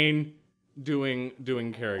here's Bane doing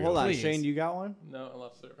karaoke. Hold on, Please. Shane, you got one? No, I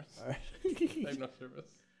lost service. Alright. I have no service.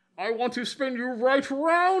 I want to spin you right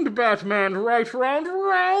round, Batman. Right round,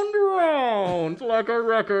 round, round. Like a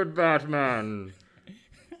record, Batman.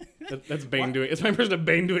 That's Bane doing. It's my impression of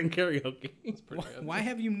Bane doing karaoke. Why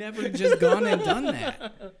have you never just gone and done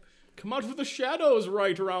that? Come out of the shadows,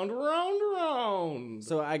 right round, round, round.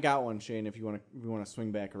 So I got one, Shane. If you want to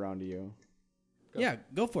swing back around to you. Yeah,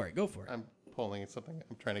 go for it. Go for it. I'm pulling something.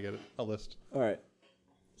 I'm trying to get a list. All right.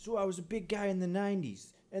 So I was a big guy in the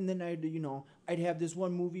 '90s, and then I'd have this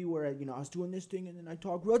one movie where I was doing this thing, and then I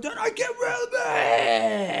talk real, then I get real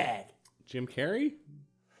bad. Jim Carrey.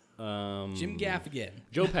 Jim Gaffigan.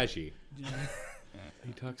 Joe Pesci.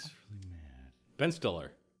 He talks really mad. Ben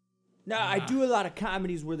Stiller. Now I do a lot of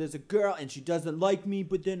comedies where there's a girl and she doesn't like me,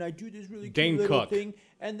 but then I do this really Dane cute little Cook. thing,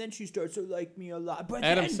 and then she starts to like me a lot. But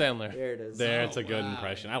Adam then, Sandler. There it is. That's a good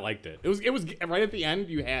impression. I liked it. It was right at the end.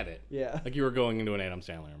 You had it. Yeah. Like you were going into an Adam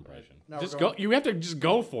Sandler impression. Now Just we're go. going- You have to just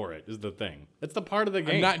go for it. Is the thing. That's the part of the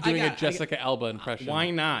game. I'm not doing got- a Jessica Alba impression. Why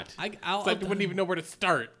not? I wouldn't even know where to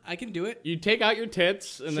start. I can do it. You take out your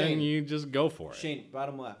tits and then Shane. you just go for it. Shane,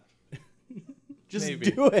 bottom left. Just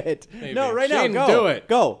Maybe. do it. Maybe. No, right Shane, now. Go. do it.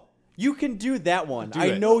 Go. You can do that one. I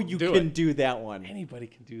it. know you Do can it. do that one. Anybody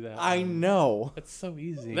can do that. I know. That's so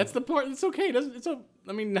easy. That's the part. It's okay.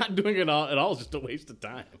 I mean, not doing it all at all is just a waste of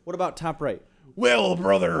time. What about top right? Will,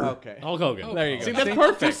 brother. Okay. Hulk Hogan. There you go. See, that's See?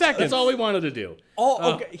 perfect. 2 seconds. That's all we wanted to do.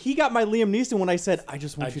 Oh, okay. He got my Liam Neeson when I said, I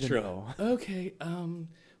just want you to True. know. Okay.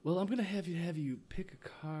 Well, I'm gonna have you pick a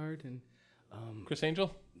card and Chris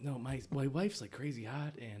Angel. no, my wife's like crazy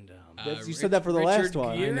hot and You said that for the last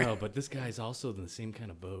one. I know, but this guy's also in the same kind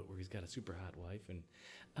of boat where he's got a super hot wife and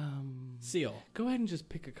Seal. go ahead and just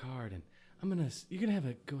pick a card and you're gonna have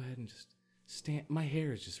a go ahead and just stand. My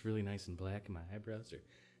hair is just really nice and black and my eyebrows are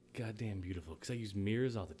goddamn beautiful because I use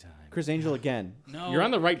mirrors all the time. Chris Angel again. No. You're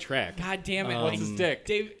on the right track. God damn it. What's his dick?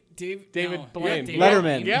 David David Blaine. David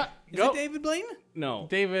Letterman. Yeah. Is Go. it David Blaine? No.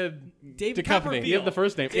 David. David Duchovny. Copperfield. You have the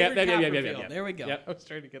first name. David Yeah. Copperfield. There we go. Yep. I was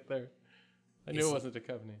trying to get there. I knew it wasn't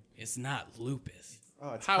Duchovny. It's not lupus.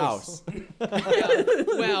 Oh, it's House. House.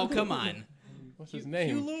 Well, come on. What's his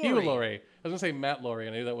name? Hugh Laurie. I was gonna say Matt Laurie,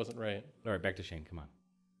 and I knew that wasn't right. All right, back to Shane. Come on.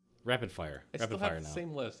 Rapid fire. I Rapid still fire have the now.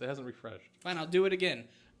 same list. It hasn't refreshed. Fine, I'll do it again.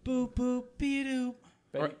 Boop, boop, be doop.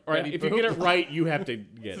 All right, if you get it right, you have to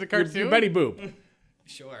get it a cartoon? You're Betty Boop.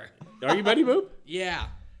 Sure. Are you Betty Boop? Yeah.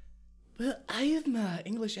 Well, I am an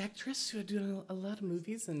English actress who do a lot of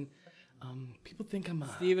movies, and people think I'm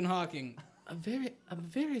Stephen Hawking. a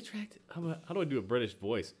very attractive. How do I do a British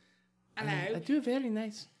voice? Hello. I do a very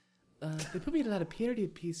nice. They put me in a lot of parody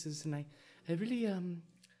pieces, and I really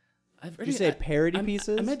I've really, you say parody I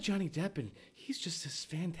pieces? met Johnny Depp, and he's just this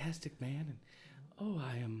fantastic man, and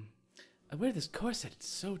I wear this corset. It's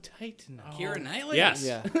so tight, and Keira Knightley? yes,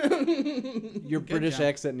 Yeah. Your British job.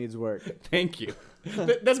 accent needs work. Thank you.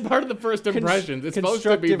 That's part of the first impressions. It's supposed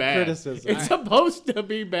to be constructive bad. criticism. It's supposed to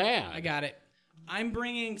be bad. I got it. I'm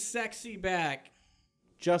bringing sexy back.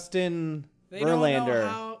 Justin They don't know Verlander.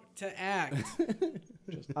 how to act.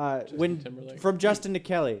 Timberlake. From Justin to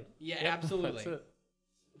Kelly. Yeah, absolutely. That's it.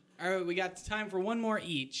 All right, we got time for one more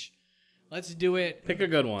each. Let's do it. Pick a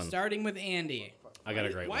good one. Starting with Andy. I got a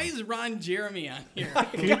great Why one. is Ron Jeremy on here?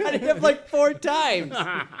 Got him like 4 times.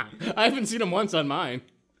 I haven't seen him once on mine.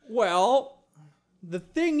 Well, the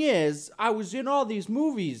thing is, I was in all these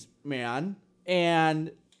movies, man,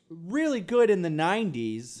 and really good in the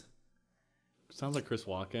 90s. Sounds like Chris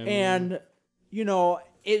Walken. And, you know,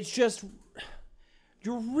 it's just,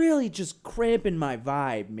 you're really just cramping my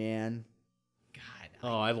vibe, man.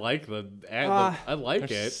 Oh, I like I like it.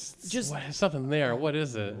 Just There's something there. What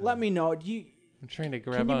is it? let me know. I'm trying to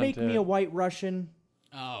grab Can you on make to me a White Russian?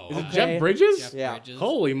 Oh, Is it Okay. Jeff Bridges? Jeff Yeah. Bridges.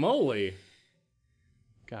 Holy moly.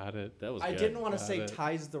 Got it. That was I good. didn't want to Got say it.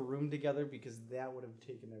 ties the room together because that would have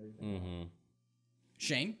taken everything.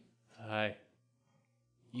 Shane, Hi.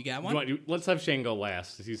 you got You one? want- let's have Shane go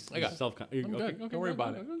last. He's I got it. self. I'm good. Don't worry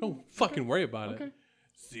about it. Don't fucking worry about it.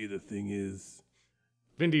 See, the thing is,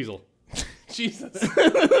 Vin Diesel. Jesus.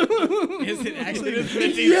 Is it actually Vin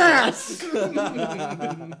Diesel? Yes.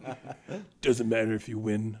 Doesn't matter if you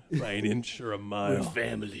win by an inch or a mile.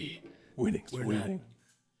 Family. Winning's winning.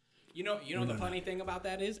 You know the funny thing about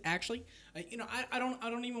that is actually, I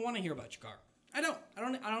don't even want to hear about your car. I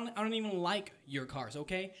don't even like your cars.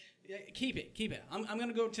 Okay, keep it. I'm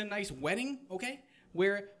gonna go to a nice wedding. Okay,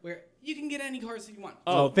 where you can get any cars that you want.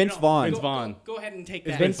 Oh, Vince Vaughn. Vince Vaughn. Go ahead and take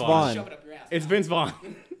It's that. Vince Vaughn. Shove it up your ass. It's Vince Vaughn.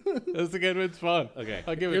 That's a good one. It's fun. Okay.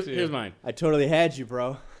 I'll give it to you. Here's mine. I totally had you,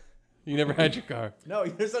 bro. You never had your car. No,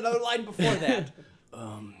 there's another line before that. I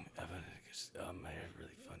had a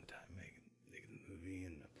really fun time making the movie,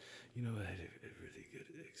 and I had a really good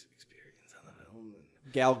experience on the film.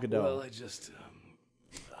 And, Gal Gadot. well,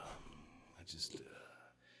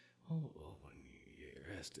 when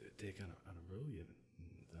you're asked to take on a role you haven't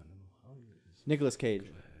done in a while, Nicolas Cage.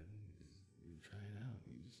 you try it out.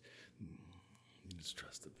 You just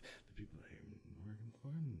trust the people that you're working for,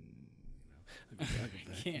 and I go back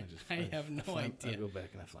and can't. I have no I idea. go back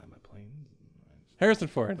and I fly my planes. Harrison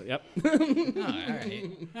Ford. Yep. Oh,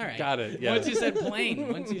 all right. Got it. Yeah. Once you said plane,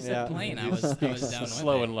 I was down with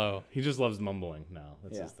Slow it. and low. He just loves mumbling now.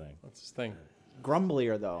 That's Yeah. his thing. That's his thing.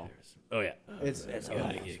 Grumblier, though. Oh yeah. It's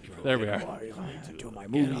There we are. do my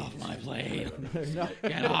movie. My plane.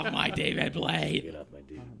 Get off my David Blaine. Get off my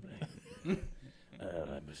David.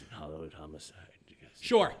 I was in Hollywood Homicide. You guys,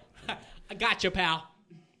 Sure. I got you, pal.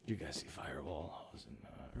 you guys see Firewall? I was in,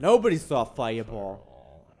 Nobody saw Fireball.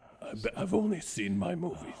 I've only seen my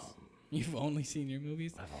movies. You've only seen your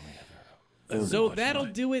movies? I've only ever. So that'll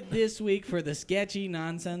do it this week for the Sketchy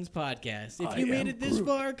Nonsense Podcast. If you made it this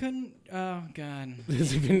far, oh, God.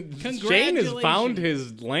 Shane has found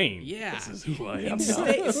his lane. Yeah. Who I am.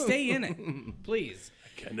 Stay in it, please.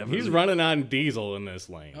 can never He's leave. running on diesel in this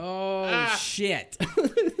lane. Oh shit!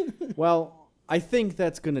 Well, I think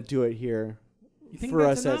that's gonna do it here You think for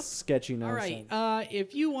that's us enough? at Sketchy All Nonsense. right.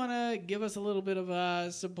 If you want to give us a little bit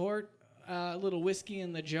of support, a little whiskey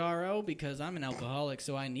in the jarro, because I'm an alcoholic,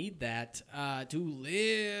 so I need that to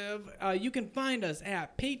live. You can find us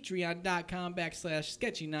at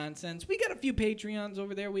patreon.com/sketchynonsense. We got a few Patreons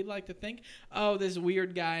over there we'd like to thank. Oh, this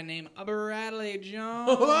weird guy named Bradley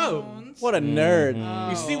Jones. What a nerd.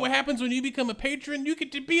 You see what happens when you become a patron? You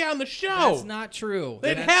get to be on the show. That's not true.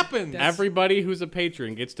 That happens. Everybody who's a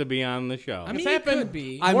patron gets to be on the show. I mean, It's it happened. could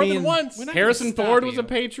be. I More mean, than once. We're not Harrison gonna stop Ford was you. a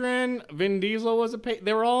patron. Vin Diesel was a patron.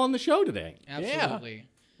 They were all on the show today. Absolutely.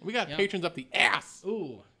 We got Yep. patrons up the ass.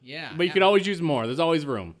 Ooh, yeah. But you could always use more. There's always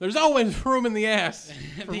room. There's always room in the ass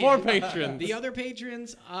for more patrons. The other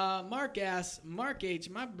patrons, Mark S., Mark H.,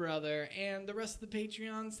 my brother, and the rest of the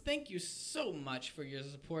Patreons, thank you so much for your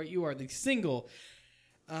support. You are the single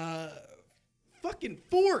fucking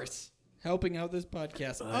force helping out this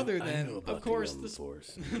podcast, other than, of course, the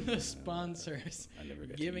sponsors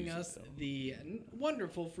giving us the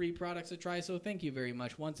wonderful free products to try. So thank you very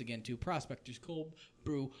much once again to Prospectors Cold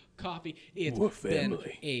Brew Coffee. It's We're been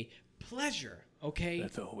family. a pleasure. Okay.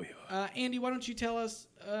 That's all we are. Andy, why don't you tell us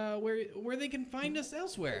where they can find us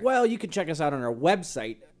elsewhere? Well, you can check us out on our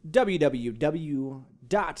website,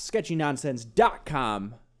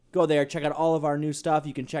 www.sketchynonsense.com. Go there, check out all of our new stuff.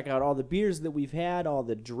 You can check out all the beers that we've had, all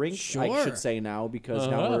the drinks, I Sure. should say now, because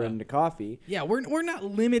now we're into coffee. Yeah, we're not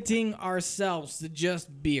limiting ourselves to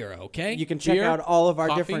just beer, okay? You can check Beer, out all of our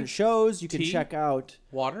coffee, different shows. You can tea, check out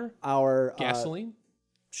Water, our gasoline.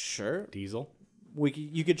 Sure. Diesel.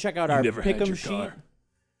 You can check out our never had pick'em your sheet. car.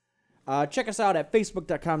 Check us out at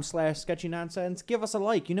facebook.com/sketchynonsense. Give us a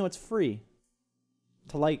like. You know it's free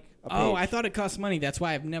to like a page. Oh, I thought it cost money. That's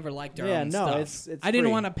why I've never liked our Yeah, own no, stuff. it's I didn't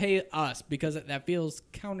free. want to pay us because that feels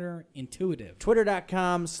counterintuitive.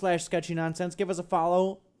 Twitter.com/sketchynonsense. Give us a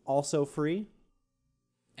follow. Also free.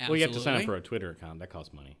 Well, you have to sign up Absolutely. for a Twitter account. That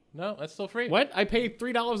costs money. No, that's still free. What? I pay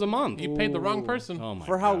 $3 a month. You paid the wrong person. Oh my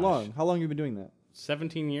For how gosh. long? How long have you been doing that?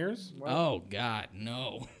 17 years? Oh God,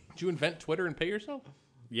 no. Did you invent Twitter and pay yourself?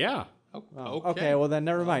 Yeah. Oh, Okay, well then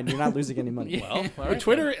never mind. You're not losing any money. Well, all But right.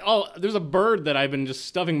 Twitter, there's a bird that I've been just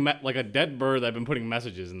stuffing, like a dead bird that I've been putting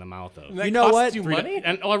messages in the mouth of. That You know costs what? You money?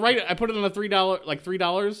 And I put it on a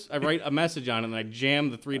 $3, I write a message on it, and I jam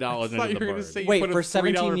the $3 I into thought you the were going bird. to say you Wait, put a for $3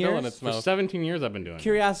 17 bill in years? its For mouth. 17 years I've been doing it.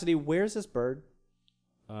 Curiosity, where's this bird?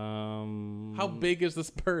 How big is this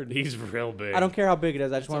bird? He's real big. I don't care how big it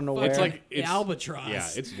is. I just want to know where. It's like The albatross. Yeah,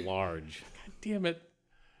 it's large. Damn it.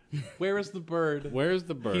 Where is the bird? Where's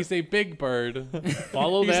the bird? He's a big bird.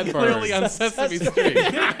 Follow He's that bird. clearly on Sesame Street.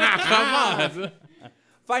 Come on.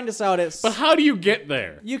 Find us out at. But how do you get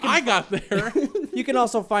there? You can. I got there. You can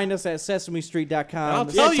also find us at sesamestreet.com. I'll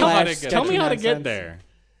tell you how to get Tell me how to sketchy get nonsense. there.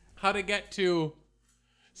 How to get to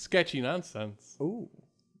Sketchy Nonsense. Ooh.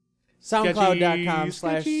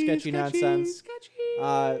 SoundCloud.com/sketchy sketchy, nonsense.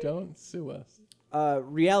 Don't sue us.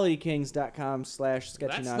 RealityKings.com/sketchy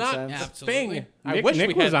That's not nonsense. a Absolutely. thing. I Nick, wish Nick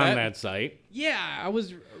we was had on that site. Yeah,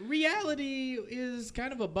 reality is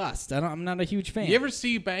kind of a bust. I'm not a huge fan. You ever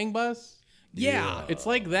see Bang Bus? Yeah. It's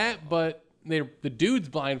like that, but the dude's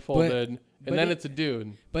blindfolded, but and then it- it's a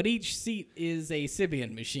dude. But each seat is a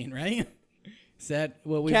Sibian machine, right? Is that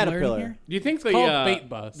what we've Caterpillar. learned here? Do you think the called Bait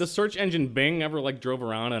Bus. the search engine Bing ever drove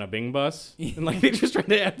around in a Bing bus and they just tried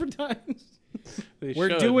to advertise? They We're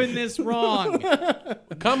should. doing this wrong.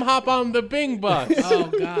 Come hop on the Bing Bus. Oh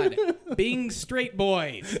God, Bing straight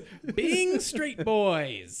boys, Bing straight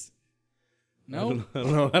boys. No, I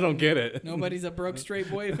don't know. I don't get it. nobody's a broke straight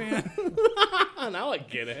boy fan. Now I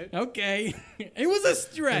get it. Okay, it was a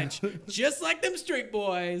stretch, just like them straight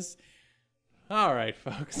boys. All right,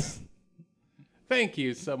 folks. Thank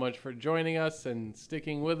you so much for joining us and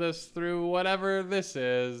sticking with us through whatever this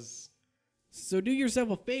is. So do yourself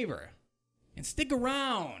a favor and stick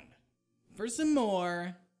around for some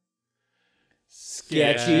more.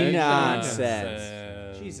 Sketchy nonsense.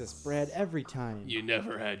 nonsense. Jesus, Brad, every time. You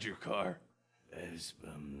never had your car.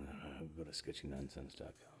 Go to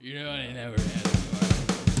sketchynonsense.com. You know, I never had a car.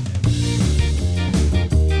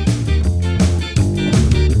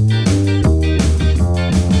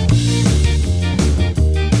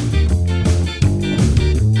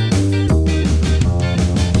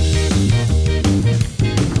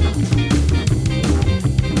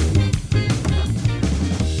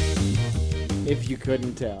 If you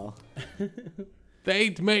couldn't tell.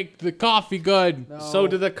 They make the coffee good. So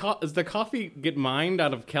does the coffee get mined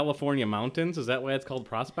out of California mountains? Is that why it's called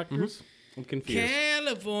Prospectors? I'm confused.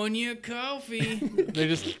 California coffee.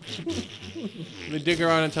 They dig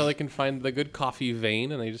around until they can find the good coffee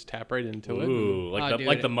vein, and they just tap right into it. Ooh, like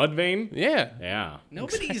dude. the mud vein? Yeah. Yeah.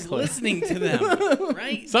 Nobody's listening to them,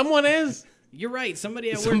 right? Someone is. You're right.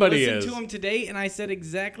 Somebody at work Somebody listened is. to him today, and I said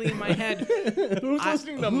exactly in my head, Who's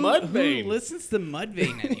listening to Mud Vein? Who listens to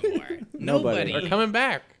Mudvayne anymore? Nobody. They're coming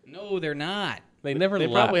back. No, they're not. They never They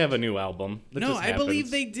left. probably have a new album. That No, just I believe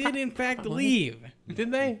happens. they did in fact leave.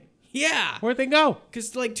 Did they? Yeah, Where'd they go?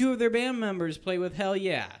 because like 2 of their band members play with Hell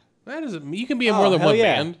Yeah. That is. You can be in Oh, more than hell one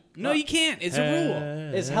yeah. band. No, you can't. It's a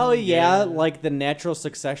rule. Is Hell Yeah like the natural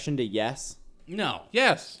succession to Yes? No.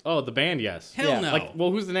 Yes. Oh, the band, yes. Hell Yeah. no. Like,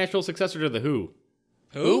 well, who's the natural successor to the Who?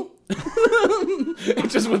 Who?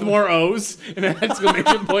 Just with more O's and an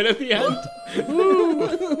exclamation point at the end.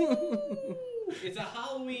 It's a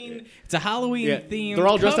Halloween. It's a Halloween themed They're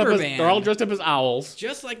all dressed up cover as band. they're all dressed up as owls.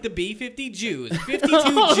 just like the B-50 Jews. 52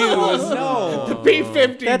 Jews. No. The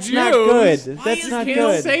B-50 That's Jews. not good. Why That's is not You good.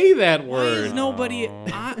 can't say that Why is word. nobody?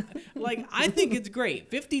 I think it's great.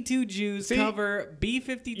 52 Jews See, cover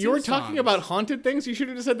B-52. You were talking songs. about haunted things. You should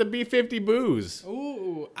have just said the B-50 booze.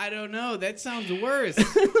 Ooh, I don't know. That sounds worse.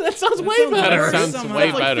 That sounds way sounds better. worse Sounds somehow. way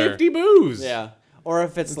That's like better. 50 booze. Yeah. Or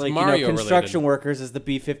if it's like Mario construction related. workers is the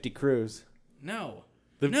B-50 Cruise. No.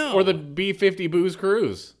 The- No. Or the B-50 booze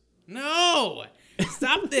cruise. No.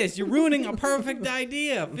 Stop this. You're ruining a perfect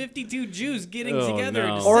idea. 52 Jews getting Oh, together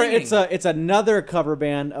no. and Or singing. it's another cover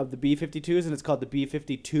band of the B-52s, and it's called the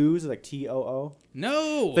B-52s, like T-O-O.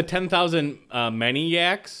 No. The 10,000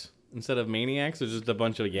 maniacs instead of maniacs. There's just a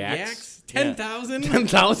bunch of yaks. Yaks? 10,000?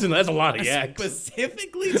 10,000. That's a lot of yaks.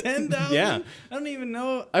 Specifically 10,000? Yeah. I don't even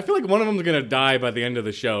know. I feel like one of them's gonna die by the end of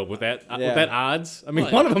the show with that odds. I mean,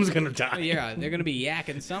 What? one of them's gonna die. Yeah, they're going to be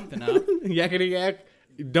yakking something up. Yakety yak.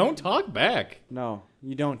 Don't talk back. No,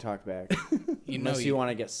 you don't talk back You know unless you want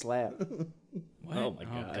to get slapped. What? Oh, my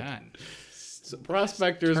God. God.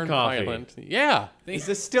 Prospector's Turn coffee. violent. Yeah. Is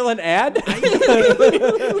this still an ad?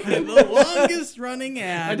 The longest running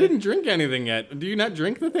ad. I didn't drink anything yet. Do you not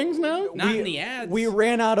drink the things now? Not in the ads. We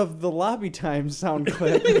ran out of the lobby time sound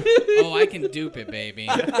clip. Oh, I can dupe it, baby.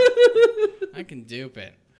 I can dupe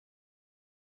it.